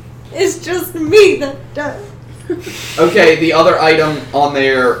care. It's just me that does. Okay, the other item on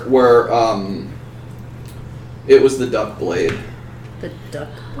there were, it was the duck blade. The duck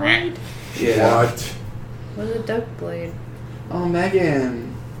blade? Yeah. What? What's a duck blade? Oh,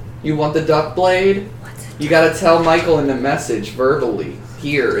 Megan. You want the duck blade? What's a You gotta tell Michael in the message verbally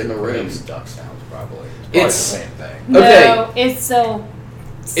here in the room. Makes duck sounds probably. It's- the same thing. Okay. No, it's so.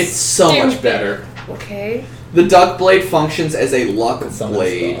 It's so much Stupid. better. Okay. The duck blade functions as a luck Someone's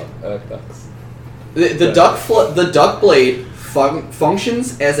blade. ducks. The duck blade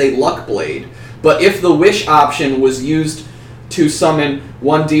functions as a luck blade, but if the wish option was used to summon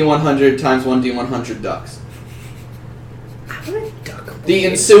 1d100 times 1d100 ducks. I want a duck blade. The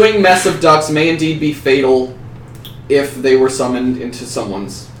ensuing mess of ducks may indeed be fatal if they were summoned into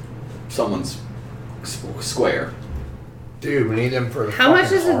someone's square. Dude, we need them for the How much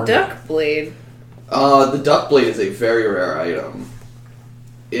fucking is a army. duck blade? The duck blade is a very rare item.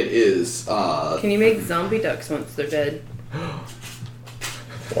 It is, Can you make zombie ducks once they're dead?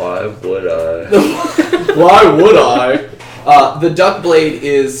 Why would I? Why would I? The duck blade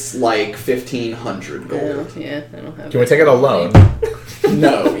is like 1,500 gold. Yeah, I don't have. Can we take it a loan?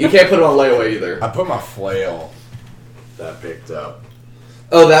 No, you can't put it on layaway either. I put my flail that I picked up.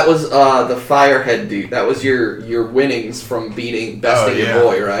 Oh, that was the firehead dude. That was your winnings from beating besting yeah. your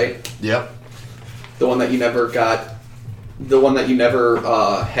boy, right? Yep. The one that you never got. The one that you never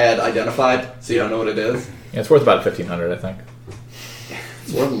had identified, so you don't know what it is. Yeah, it's worth about 1,500, I think.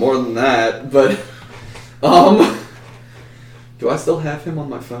 It's worth more than that, but do I still have him on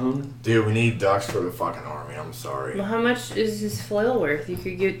my phone? Dude, we need ducks for the fucking army. I'm sorry. Well, how much is his flail worth? You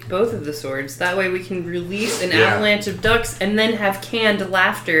could get both of the swords. That way we can release an Yeah. avalanche of ducks and then have canned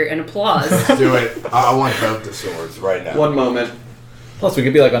laughter and applause. Let's do it. I want both the swords right now. One moment. Plus, we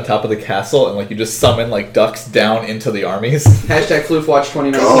could be like on top of the castle and like you just summon like ducks down into the armies. Hashtag Floofwatch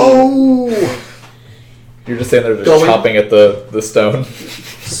 2019. Go! You You're just saying they're just Going- chopping at the stone.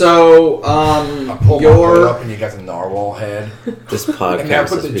 So, I pull my hood your up and you got the narwhal head. This And then I podcast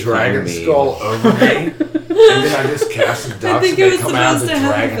put is the becoming dragon mean. skull over me. And then I just cast the ducks think and it they was come out of the supposed to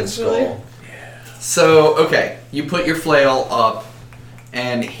happen dragon eventually. skull. okay, you put your flail up,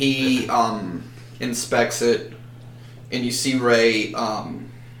 and he inspects it, and you see Ray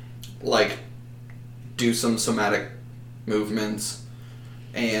like do some somatic movements,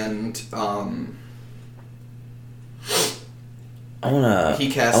 and I wanna.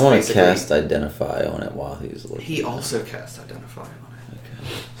 He casts I wanna basically- cast Identify on it while he's looking. he also casts Identify on it.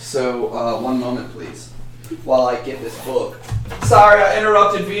 So, one moment, please, while I get this book. Sorry, I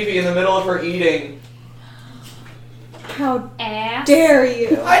interrupted Vivi in the middle of her eating. How Ass. dare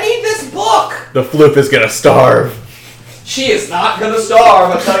you? I need this book! The floof is gonna starve. She is not gonna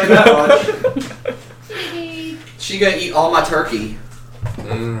starve, I'll tell you that much. Kitty. She gonna eat all my turkey.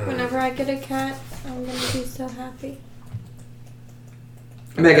 Whenever I get a cat, I'm gonna be so happy.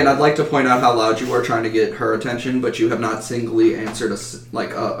 Megan, I'd like to point out how loud you were trying to get her attention, but you have not singly answered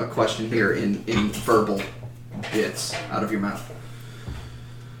a question here in verbal bits out of your mouth.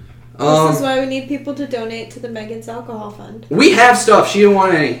 This is why we need people to donate to the Megan's Alcohol Fund. We have stuff. She didn't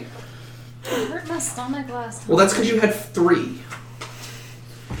want any. It hurt my stomach last time. Well, that's because you had 3.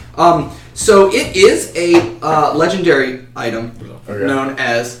 So it is a legendary item Okay. known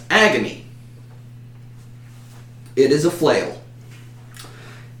as Agony. It is a flail.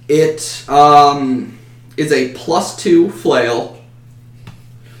 It is a +2 flail,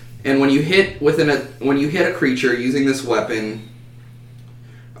 and when you hit a creature using this weapon,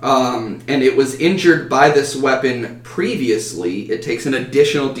 and it was injured by this weapon previously, it takes an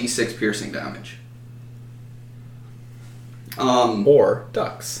additional d6 piercing damage. Or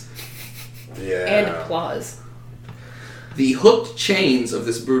ducks. Yeah. And claws. The hooked chains of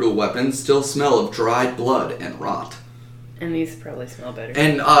this brutal weapon still smell of dried blood and rot. And these probably smell better.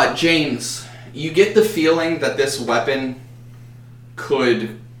 And James, you get the feeling that this weapon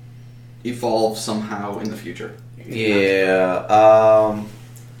could evolve somehow in the future. Yeah.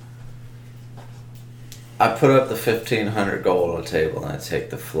 I put up the 1,500 gold on the table, and I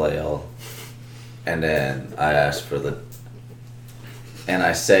take the flail, and then I ask for and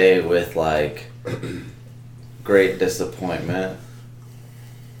I say with like great disappointment,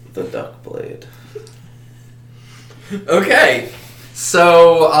 the duck blade. Okay,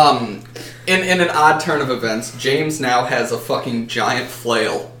 so in an odd turn of events, James now has a fucking giant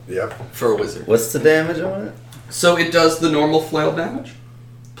flail Yep. for a wizard. What's the damage on it? So it does the normal flail damage,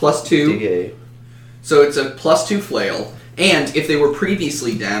 +2. D8. So it's a +2 flail, and if they were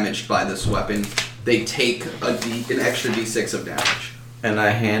previously damaged by this weapon, they take an extra d6 of damage. And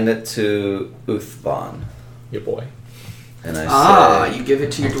I hand it to Uthban, Your boy. and I say, You give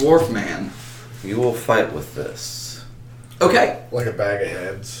it to your dwarf man. "You will fight with this." Okay, Like a bag of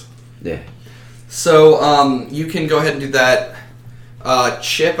heads. Yeah. so you can go ahead and do that.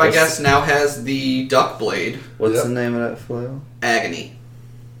 Chip, I What's- guess, now has the duck blade. What's Yep. the name of that flail? Agony.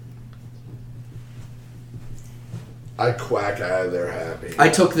 I quack out of there happy. I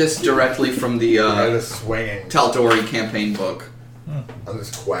took this directly from the I'm just swinging. Taldori campaign book. I'm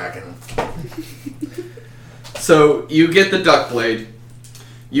just quacking. So you get the duck blade.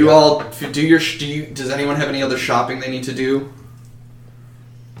 You Yeah. all does anyone have any other shopping they need to do?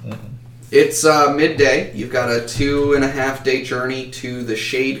 It's midday. You've got a 2.5-day journey to the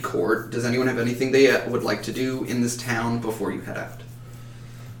Shade Court. Does anyone have anything they would like to do in this town before you head out?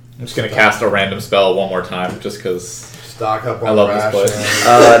 I'm just gonna cast a random spell one more time, just because. Stock up on I love this rations. place.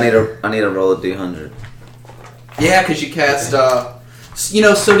 I need to roll a d100. Yeah, because you cast.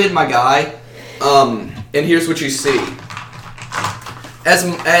 So did my guy. And here's what you see. As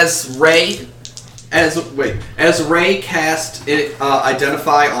Ray cast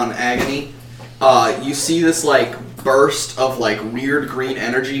Identify on Agony, you see this like burst of like weird green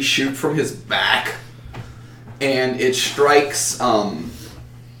energy shoot from his back, and it strikes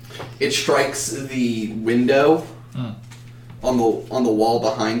the window on the wall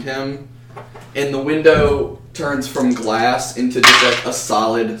behind him, and the window turns from glass into just like a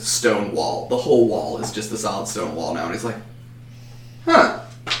solid stone wall. The whole wall is just a solid stone wall now, and he's like, huh.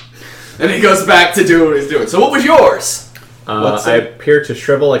 And he goes back to do what he's doing. So what was yours? What's I it? appear to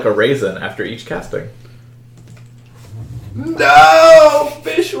shrivel like a raisin after each casting. No!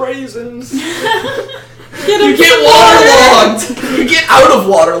 Fish raisins! You get waterlogged! You get out of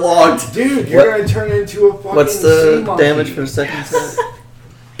waterlogged! Dude, you're gonna turn into a fucking What's sea the monkey. damage for the second set?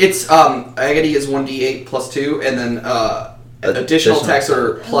 It's, Agony is 1d8 plus 2, and then, additional attacks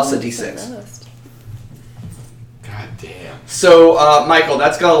are plus a d6. God damn. So, Michael,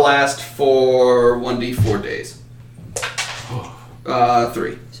 that's gotta last for 1d4 days.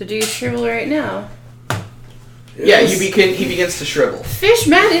 3. So do you shrivel right now? Yeah, he begins to shrivel. Fish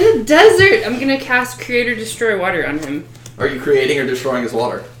man in the desert! I'm gonna cast Create or Destroy Water on him. Are you creating or destroying his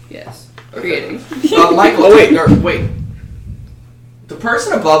water? Yes. Okay. Creating. Michael, wait. The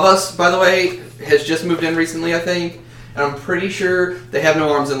person above us, by the way, has just moved in recently, I think. And I'm pretty sure they have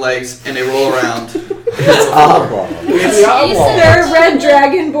no arms and legs, and they roll around. It's oblong. It's the You oblong. said- They're a red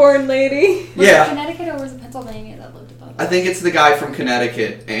dragonborn lady. Was Yeah. it Connecticut or was it Pennsylvania that lived above? I think it's the guy from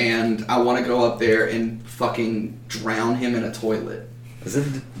Connecticut, and I want to go up there and fucking drown him in a toilet. Is it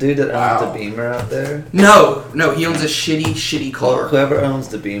the dude that owns Wow. the Beamer out there? No, he owns a shitty Well, car. whoever owns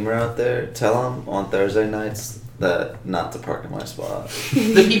the Beamer out there, tell him on Thursday nights that not to park in my spot.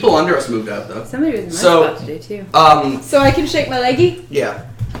 The people under us moved out, though. Somebody was in my So- spot today too. So I can shake my leggy? Yeah.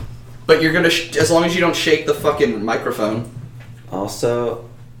 But you're gonna, as long as you don't shake the fucking microphone, Also,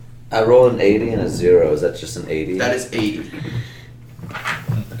 I rolled an 80 and a 0. Is that just an 80? that is 80.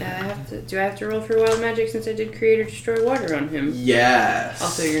 Do I have to roll for wild magic since I did Create or Destroy Water on him? Yes.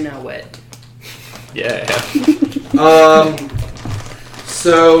 Also, you're now wet. Yeah.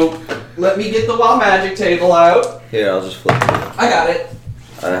 So, let me get the wild magic table out. Here, I'll just flip it. I got it.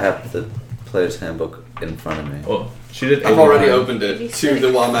 I have the player's handbook in front of me. Oh, she did. I've 89. already opened it to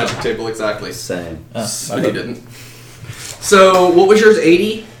the wild magic table exactly. Same. No, you didn't. So, what was yours?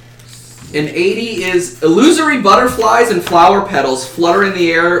 80? An 80 is illusory butterflies and flower petals flutter in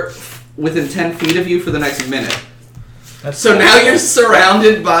the air within 10 feet of you for the next minute. That's So now you're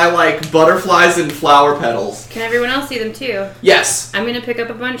surrounded by, like, butterflies and flower petals. Can everyone else see them too? Yes. I'm gonna pick up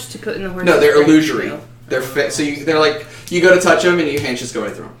a bunch to put in the horse. No, they're illusory. They're so they're like, you go to touch them and your hands just go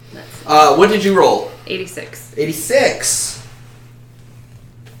right through them. What did you roll? 86. 86.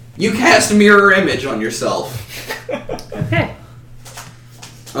 You cast mirror image on yourself. Okay.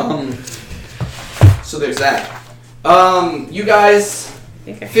 So there's that. You guys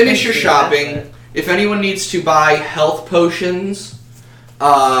finish your shopping. If anyone needs to buy health potions,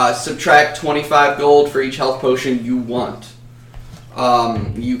 subtract 25 gold for each health potion you want.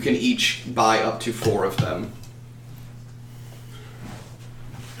 You can each buy up to 4 of them.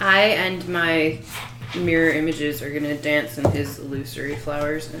 I and my mirror images are gonna dance in his illusory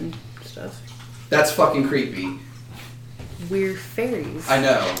flowers and stuff. That's fucking creepy. We're fairies. I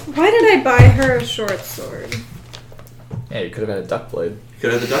know. Why did I buy her a short sword? Yeah, you could have had a duck blade.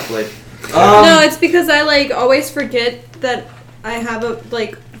 Could have the duck blade. No, it's because I always forget that I have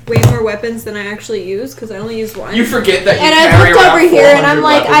way more weapons than I actually use because I only use one. You forget that you and carry I looked around over here and I'm 400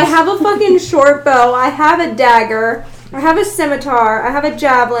 like, I weapons. have a fucking short bow, I have a dagger, I have a scimitar, I have a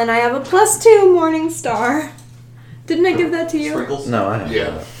javelin, I have a +2 morning star. Didn't I give that to you? Sprinkles? No, I have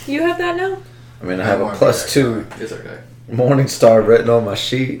Yeah. that. You have that now? I mean, I have a +2 It's okay. Morning Star written on my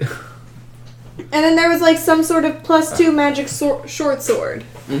sheet. And then there was some sort of +2 magic short sword.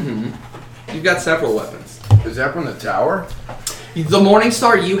 Mm-hmm. You've got several weapons. Is that from the tower? The Morning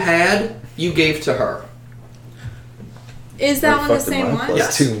Star you had, you gave to her. Is that Where one the fuck did same my one?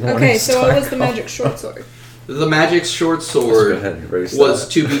 Yes. +2 Morning Okay, so Star it was the go? magic short sword. The magic short Let's go sword ahead and erase was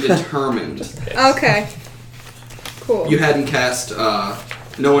that. to be determined. Okay. Cool. You hadn't cast,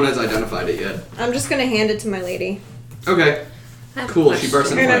 no one has identified it yet. I'm just gonna hand it to my lady. Okay. Cool, she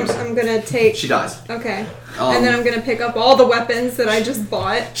bursts into And flames. I'm gonna take... She dies. Okay. Um, And then I'm gonna pick up all the weapons that I just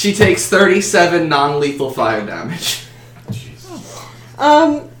bought. She takes 37 non-lethal fire damage.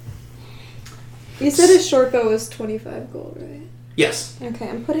 You said his short bow was 25 gold, right? Yes, Okay,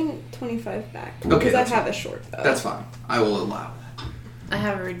 I'm putting 25 back. Okay, Because I that's have a short bow. that's fine. I will allow that. I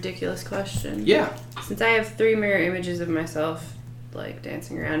have a ridiculous question. Yeah. Since I have 3 mirror images of myself,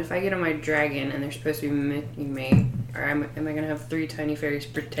 dancing around, if I get on my dragon and they're supposed to be mimicking me, or am I gonna have 3 tiny fairies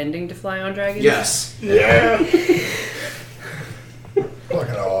pretending to fly on dragons? Yes. Yeah.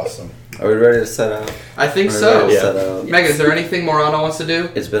 Fucking awesome. Are we ready to set out? I think Are we so. ready to Yeah. set out? Megan, is there anything Morano wants to do?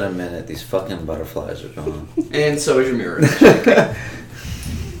 It's been a minute. These fucking butterflies are gone. And so is your mirror.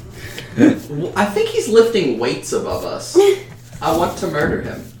 I think he's lifting weights above us. I want to murder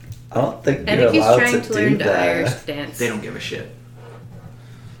him. I don't think I you're think he's allowed trying to to learn do to Irish that. dance. They don't give a shit.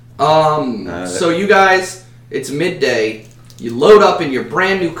 So you guys, it's midday. You load up in your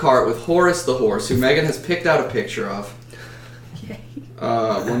brand new cart with Horace the horse, who Megan has picked out a picture of. Yay.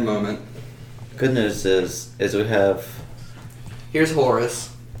 One moment. Good news is we have. Here's Horace.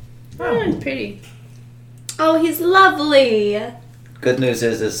 Oh, pretty. Oh, he's lovely. Good news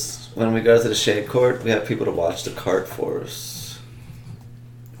is when we go to the shade court, we have people to watch the cart for us.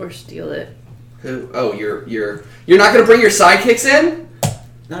 Or steal it. Who? Oh, you're not gonna bring your sidekicks in?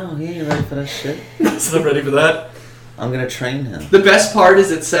 No, he ain't ready for that shit. He's not ready for that. I'm gonna train him. The best part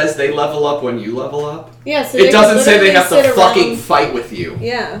is it says they level up when you level up. Yeah, so It doesn't say they literally have to sit fucking around- fight with you.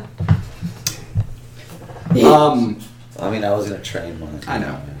 Yeah, I mean, I was gonna train one. I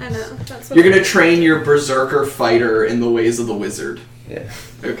know. I know. That's what You're gonna train your berserker fighter in the ways of the wizard. Yeah,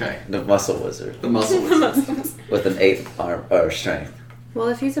 Okay. the muscle wizard The muscle wizard. with an 8 arm or strength. Well,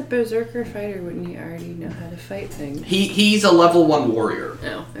 if he's a berserker fighter, wouldn't he already know how to fight things? He's a level 1 warrior.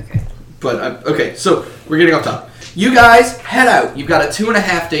 No. Okay. But, okay, so we're getting off top. You guys, head out. You've got a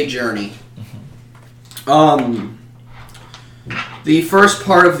 2.5-day journey. The first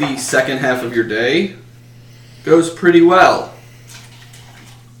part of the second half of your day goes pretty well.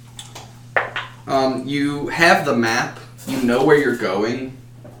 You have the map. You know where you're going.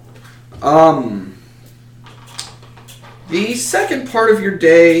 The second part of your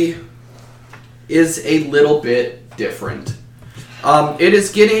day is a little bit different. It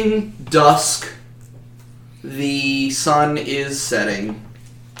is getting dusk. The sun is setting.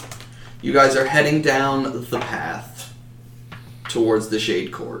 You guys are heading down the path towards the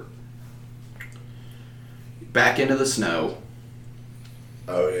Shade Court. Back into the snow.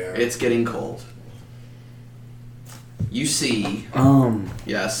 Oh, yeah. It's getting cold. You see...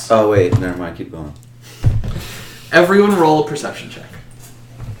 Yes. Oh wait, never mind. Keep going. Everyone roll a perception check.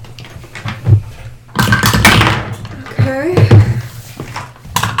 Okay.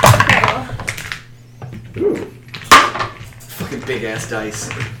 Fucking big ass dice.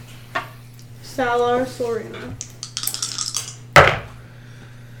 Salar Sorina.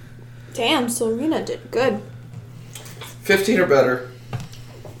 Damn, Sorina did good. 15 or better.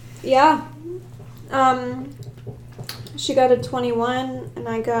 Yeah. She got a 21 and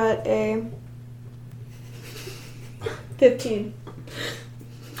I got a 15.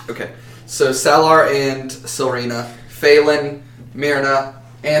 Okay. So Salar and Sorina, Phelan, Myrna,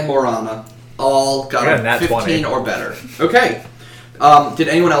 and Morana all got I got a a nat 15 20. or better. Okay. Did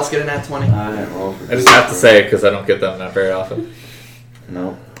anyone else get a nat 20? I didn't roll for I just have to say because I don't get them that very often.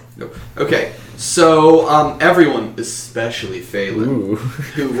 No. No. Okay. So everyone, especially Phelan, Ooh.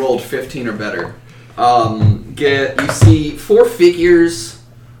 who rolled 15 or better, you see 4 figures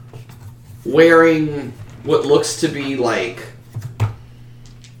wearing what looks to be like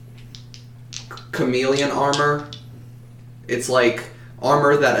chameleon armor. It's like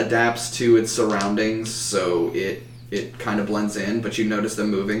armor that adapts to its surroundings, so it kind of blends in, but you notice them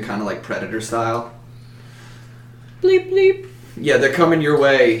moving kind of like Predator style. Bleep bleep. Yeah, they're coming your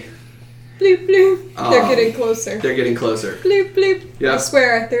way. Bleep bleep. They're Um, getting closer. They're getting closer. Bleep bleep. Yeah. I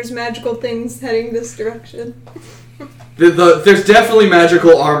swear, there's magical things heading this direction. There's definitely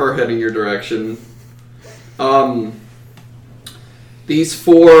magical armor heading your direction. These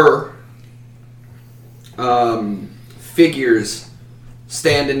 4 figures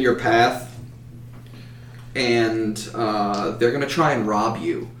stand in your path, and they're gonna try and rob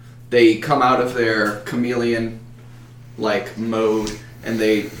you. They come out of their chameleon mode, and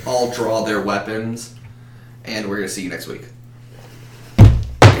they all draw their weapons. And we're gonna see you next week.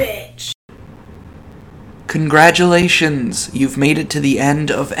 Bitch. Congratulations, you've made it to the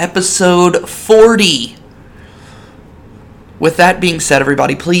end of episode 40. With that being said,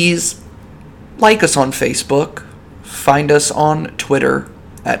 everybody, please like us on Facebook, find us on Twitter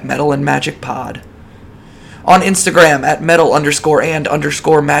at Metal and Magic Pod, on Instagram at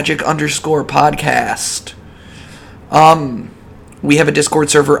metal_and_magic_podcast. We have a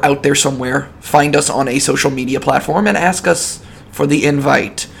Discord server out there somewhere. Find us on a social media platform and ask us for the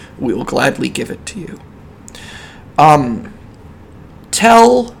invite. We will gladly give it to you.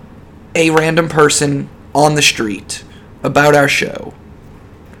 Tell a random person on the street about our show.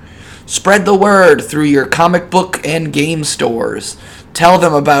 Spread the word through your comic book and game stores. Tell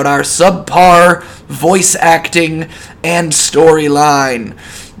them about our subpar voice acting and storyline.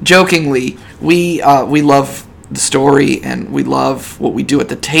 Jokingly, we love the story and we love what we do at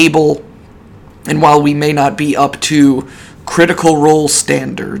the table. And while we may not be up to Critical Role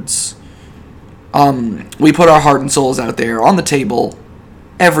standards, we put our heart and souls out there on the table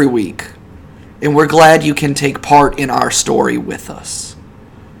every week. And we're glad you can take part in our story with us.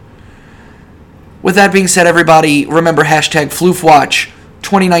 With that being said, everybody, remember #FloofWatch.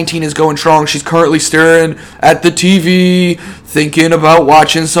 2019 is going strong. She's currently staring at the TV, thinking about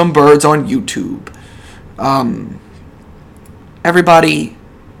watching some birds on YouTube. Everybody,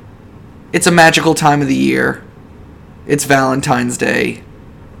 it's a magical time of the year. It's Valentine's Day.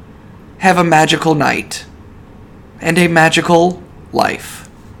 Have a magical night and a magical life.